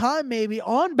full time, maybe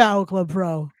on Battle Club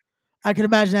Pro. I can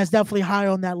imagine that's definitely high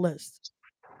on that list.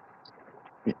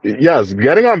 Yes,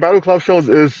 getting on Battle Club shows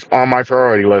is on my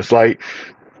priority list.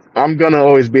 I'm gonna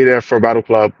always be there for Battle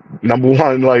Club. Number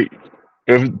one,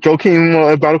 if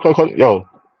Joakim Battle Club, yo,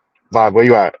 Vibe, where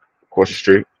you at? Across the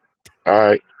street. All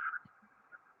right,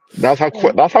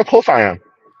 Hey, that's how close I am.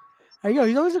 there you go.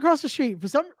 He's always across the street. For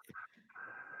some,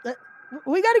 that,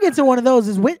 we got to get to one of those.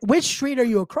 Is which street are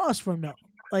you across from though?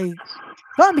 Like,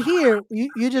 if I'm here,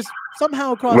 you just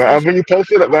somehow across my street.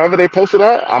 Wherever they posted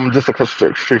at, I'm just across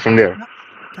the street from there.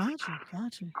 Gotcha,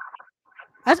 gotcha.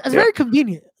 That's Yeah, very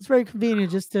convenient. It's very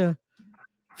convenient just to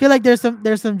feel like there's some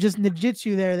just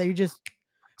ninjutsu there that you just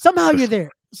somehow you're just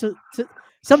there. So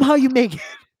somehow you make it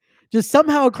just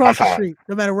somehow across the sometime. street,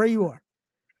 no matter where you are.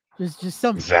 Just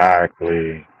somehow.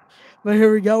 Exactly. But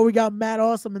here we go. We got Matt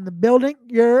Awesome in the building.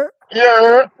 You're Yeah,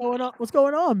 what's going on? What's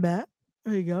going on, Matt?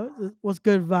 There you go. What's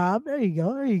good vibe? There you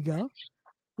go. There you go.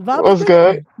 The vibe is what's good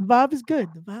good? today. The vibe is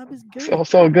good. The vibe is good.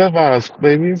 So good vibes,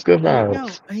 baby. It's good There you go.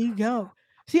 vibes. There you go.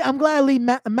 See, I'm glad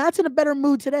Matt's in a better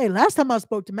mood today. Last time I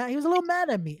spoke to Matt, he was a little mad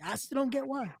at me. I still don't get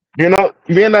why. Being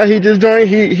that he just joined,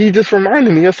 he just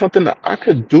reminded me of something that I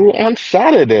could do on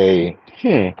Saturday.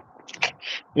 I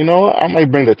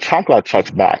might bring the chocolate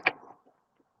touch back.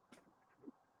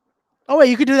 Oh wait,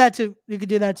 you could do that to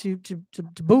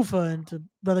Boofa and to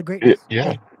Brother Yeah, Greatness. yeah,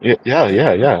 Wait, yeah, yeah, okay, yeah,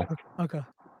 okay, yeah. okay. Okay.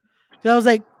 So I was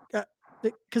like,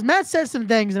 because Matt said some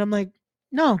things, and I'm like,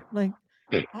 no, like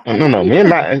I No, think it'd no. be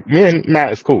good. Me and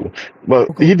Matt is cool, but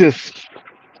Oh, cool. he just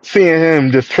seeing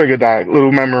him just triggered that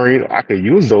little memory. I could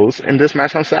use those in this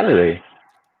match on Saturday.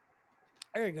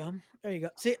 There you go. There you go.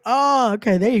 See, oh,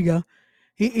 okay, there you go.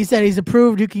 He said he's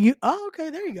approved. You can use. Oh, okay,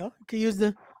 there you go. You can use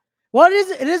the. What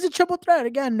is it? It is a triple threat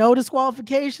again. No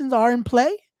disqualifications are in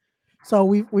play. So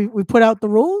we put out the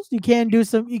rules. You can do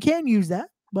some. You can use that,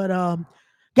 but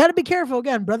got to be careful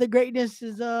again. Brother Greatness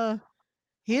is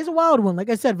he is a wild one. Like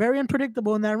I said, very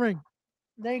unpredictable in that ring.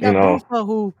 Then you You got know, Bufa,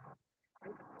 who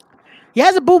he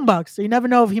has a boombox, so you never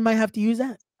know if he might have to use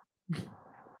that.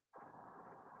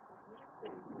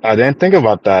 I didn't think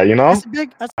about that. That's a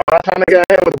big. I'm not trying to get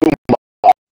ahead with the boom.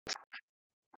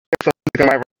 Come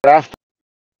right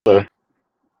after.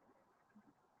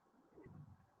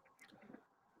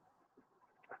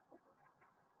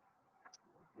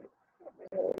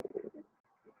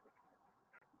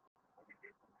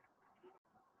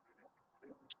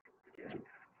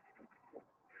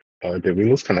 Did we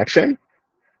lose connection?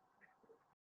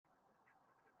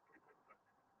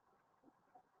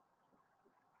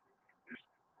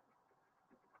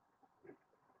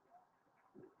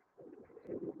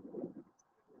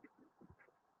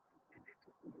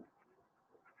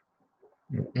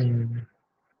 Mm.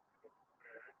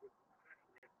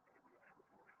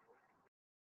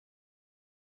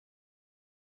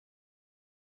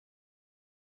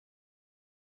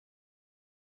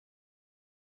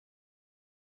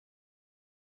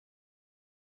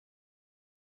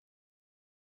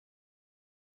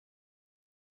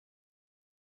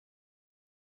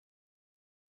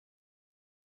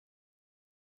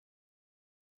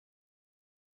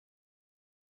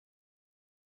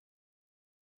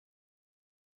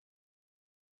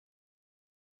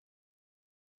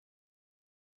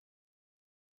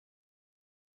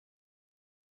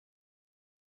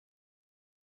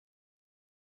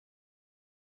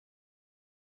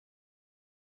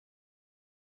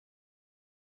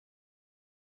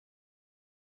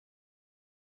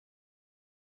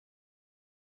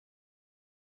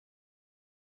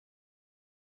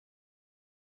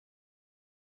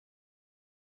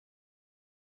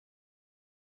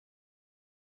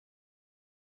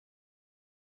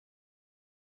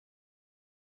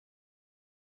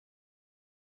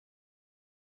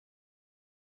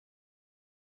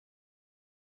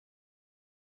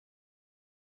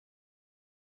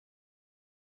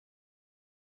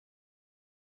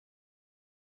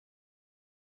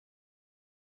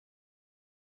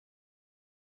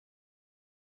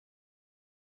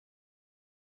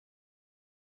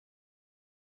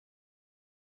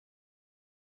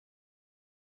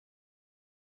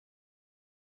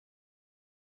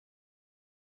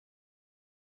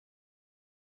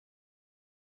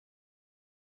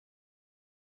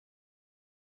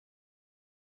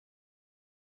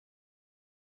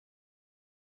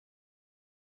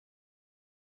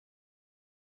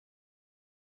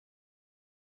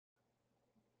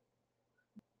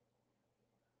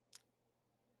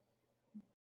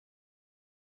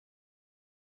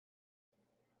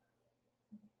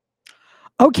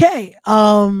 Okay.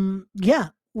 Yeah,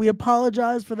 we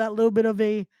apologize for that little bit of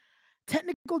a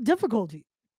technical difficulty.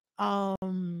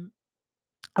 Um,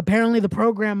 Apparently the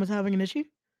program was having an issue.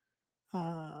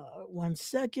 1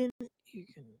 second. You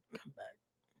can come back.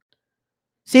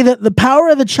 See, the power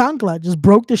of the chancla just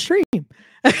broke the stream.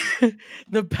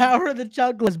 The power of the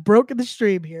chancla has broken the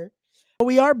stream here.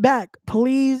 We are back.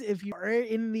 Please, if you are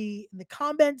in the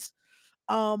comments,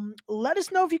 let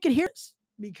us know if you can hear us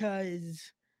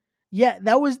because yeah,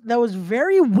 that was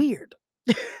very weird.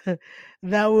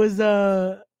 that was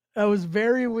uh that was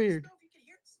very weird.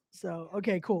 So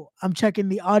okay, cool. I'm checking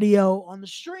the audio on the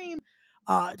stream.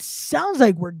 It sounds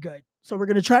like we're good. So we're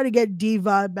gonna try to get D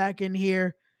Vibe back in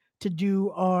here to do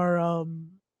our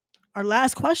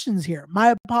last questions here.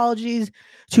 My apologies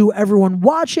to everyone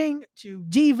watching, to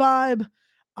D Vibe.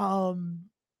 Um,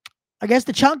 I guess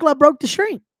the chancla broke the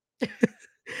stream.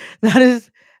 that is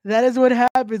that is what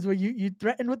happens when you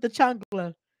threaten with the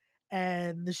chancla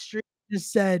and the stream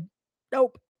just said,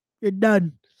 "Nope, you're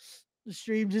done." The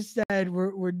stream just said,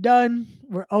 "We're done.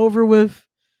 We're over with."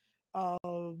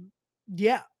 Um,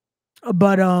 yeah,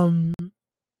 but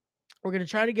we're gonna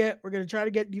try to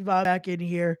get Diva back in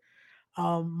here.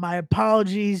 My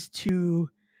apologies to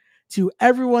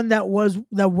everyone that was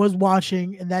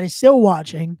watching and that is still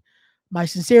watching. My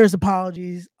sincerest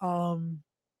apologies.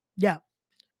 Yeah.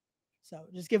 So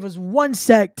just give us 1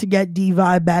 sec to get D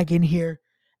Vibe back in here,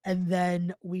 and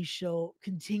then we shall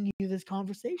continue this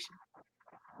conversation.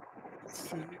 Let's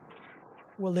see.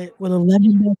 Will it let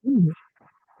him back in here?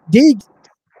 Diggs,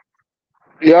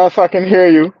 Yes, I can hear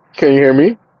you. Can you hear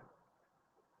me?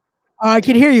 I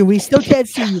can hear you. We still can't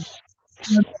see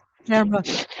you. Camera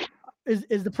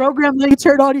is the program letting you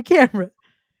turn on your camera?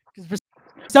 Because for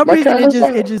some My reason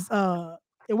camera's on.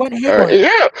 it went haywire.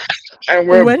 Yeah, and It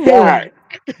we're went back.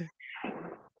 haywire.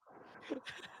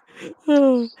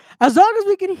 As long as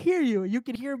we can hear you, you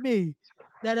can hear me.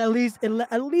 That at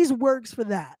least works for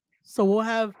that. So we'll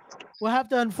have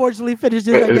to unfortunately finish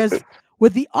this, I Wait, guess,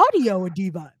 with the audio of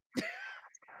Diva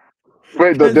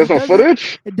wait, because there's it no doesn't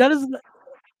footage? it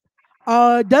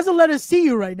doesn't let us see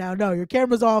you right now. No, your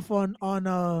camera's off on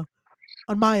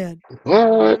my end. What?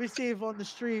 Let me see if on the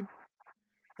stream.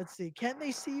 Let's see. Can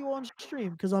they see you on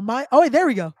stream? Because on my wait, there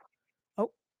we go. Oh,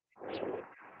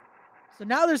 so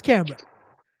now there's camera.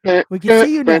 We can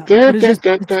see you now, but it's just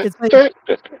it's like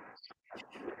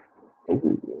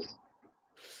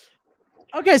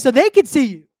okay, so they can see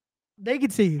you. They can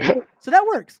see you. So that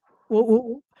works.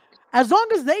 As long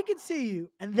as they can see you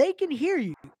and they can hear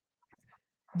you,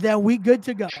 then we good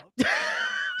to go.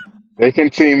 They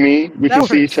can see me. We can That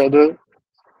see each works. other.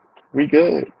 We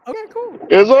good. Okay, cool.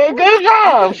 It's a Cool. good We're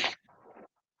job.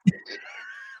 good.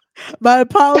 My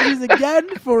apologies again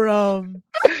for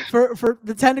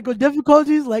the technical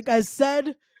difficulties. Like I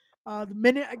said, the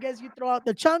minute I guess you throw out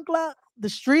the chancla, the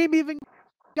stream even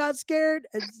got scared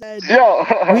and said, Yo,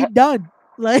 "We done."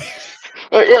 Like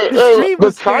the stream the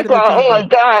was scared of the chancla. Oh my chancla.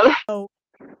 god, So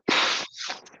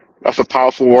that's a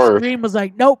powerful the word. stream was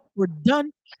like, "Nope, we're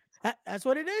done." That's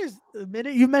what it is. The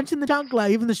minute you mentioned the chancla,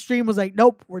 even the stream was like,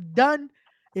 "Nope, we're done.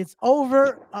 It's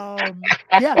over."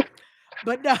 Yeah,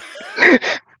 but no,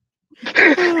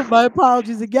 my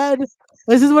apologies again.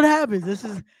 This is what happens. It's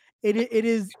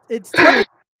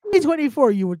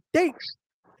 2024. You would think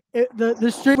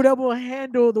the stream would able to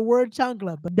handle the word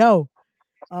chancla, but no.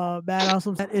 Matt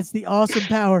Awesome said it's the awesome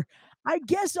power. I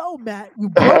guess so, Matt. You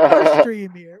broke our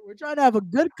stream here. We're trying to have a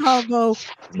good convo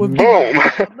with D Boom.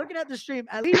 Vibe. I'm looking at the stream.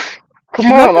 At least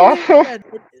Come on, luckily awesome. again,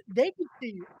 they can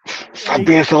see you. Stop Like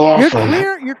being so you're awesome.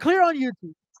 clear, you're clear on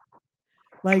YouTube.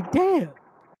 Like, damn.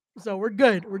 So we're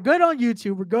good. We're good on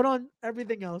YouTube. We're good on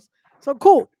everything else. So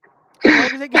cool. As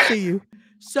long as they can see you.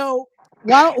 So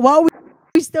while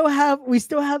we still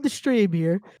have the stream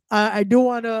here, I do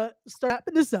want to start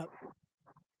wrapping this up.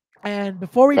 And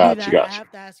before we do Got you, that, I got you.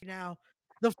 have to ask you now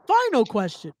the final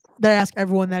question that I ask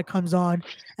everyone that comes on,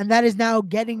 and that is now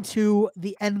getting to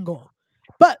the end goal.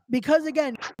 But because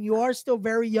again, you are still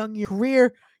very young in your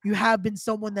career, you have been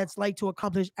someone that's like to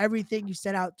accomplish everything you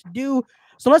set out to do.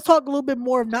 So let's talk a little bit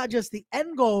more of not just the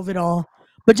end goal of it all,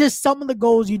 but just some of the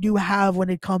goals you do have when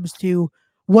it comes to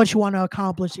what you want to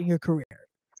accomplish in your career.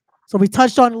 So we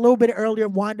touched on a little bit earlier,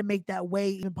 wanting to make that way,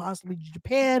 even possibly to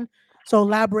Japan. So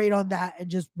elaborate on that and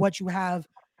just what you have,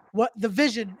 what the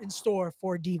vision in store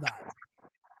for D Vibe.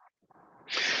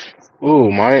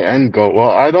 Ooh, my end goal.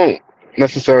 Well, I don't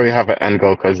necessarily have an end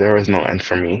goal because there is no end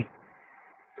for me,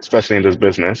 especially in this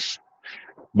business.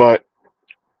 But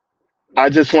I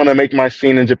just want to make my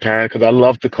scene in Japan because I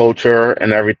love the culture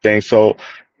and everything. So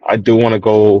I do want to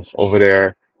go over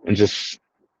there and just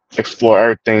explore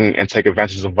everything and take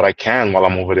advantage of what I can while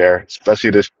I'm over there, especially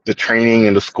the training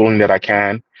and the schooling that I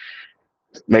can.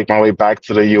 Make my way back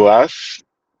to the US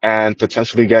and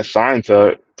potentially get signed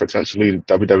to potentially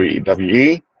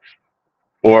WWE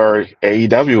or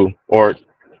AEW or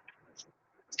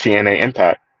TNA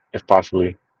Impact, if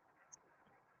possibly.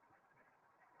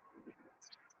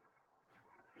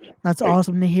 That's Like,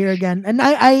 awesome to hear again. And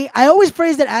I always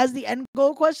phrase it as the end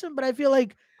goal question, but I feel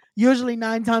like usually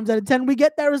 9 times out of 10 we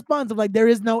get that response of like there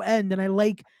is no end. And I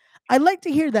like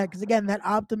to hear that because again, that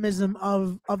optimism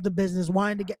of the business,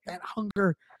 wanting to get that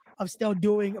hunger of still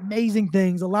doing amazing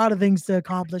things, a lot of things to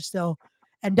accomplish still.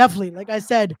 And definitely, like I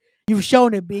said, you've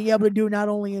shown it being able to do not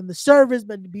only in the service,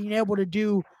 but being able to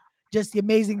do just the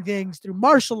amazing things through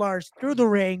martial arts, through the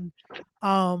ring.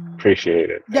 Um, appreciate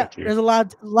it. yeah, Thank you. there's a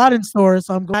lot in store,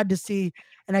 so I'm glad to see,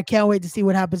 and I can't wait to see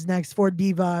what happens next for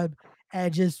D Vibe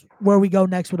and just where we go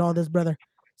next with all this, brother.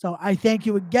 So I thank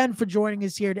you again for joining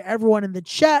us here. To everyone in the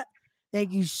chat,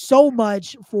 thank you so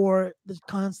much for the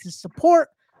constant support.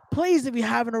 Please, if you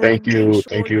haven't already, Thank make you. sure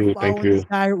Thank you're you. Thank following this you.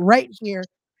 guy right here.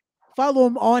 Follow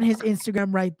him on his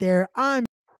Instagram right there. I'm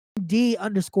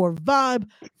D_vibe.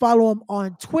 Follow him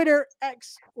on Twitter,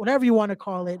 X, whatever you want to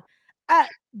call it, at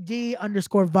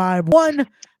D_vibe1.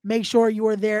 Make sure you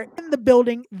are there in the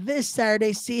building this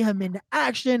Saturday. See him in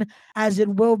action, as it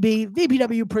will be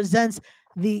VPW presents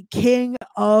the King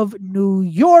of New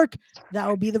York. That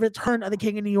will be the return of the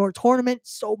King of New York tournament.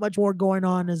 So much more going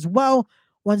on as well.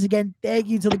 Once again, thank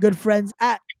you to the good friends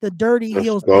at the Dirty Let's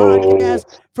Heels go.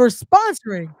 podcast for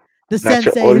sponsoring the Not your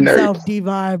Sensei ordinary. himself, D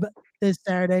Vibe, this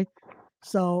Saturday.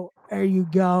 So there you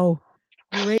go.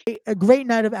 A great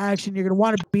night of action. You're gonna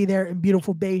want to be there in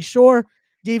beautiful Bay Shore.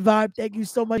 D Vibe, thank you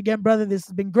so much again, brother. This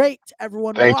has been great. To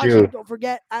everyone Thank watching, you. don't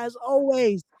forget, as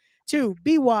always, to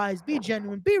be wise, be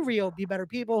genuine, be real, be better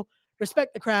people,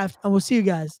 respect the craft, and we'll see you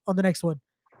guys on the next one.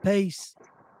 Peace.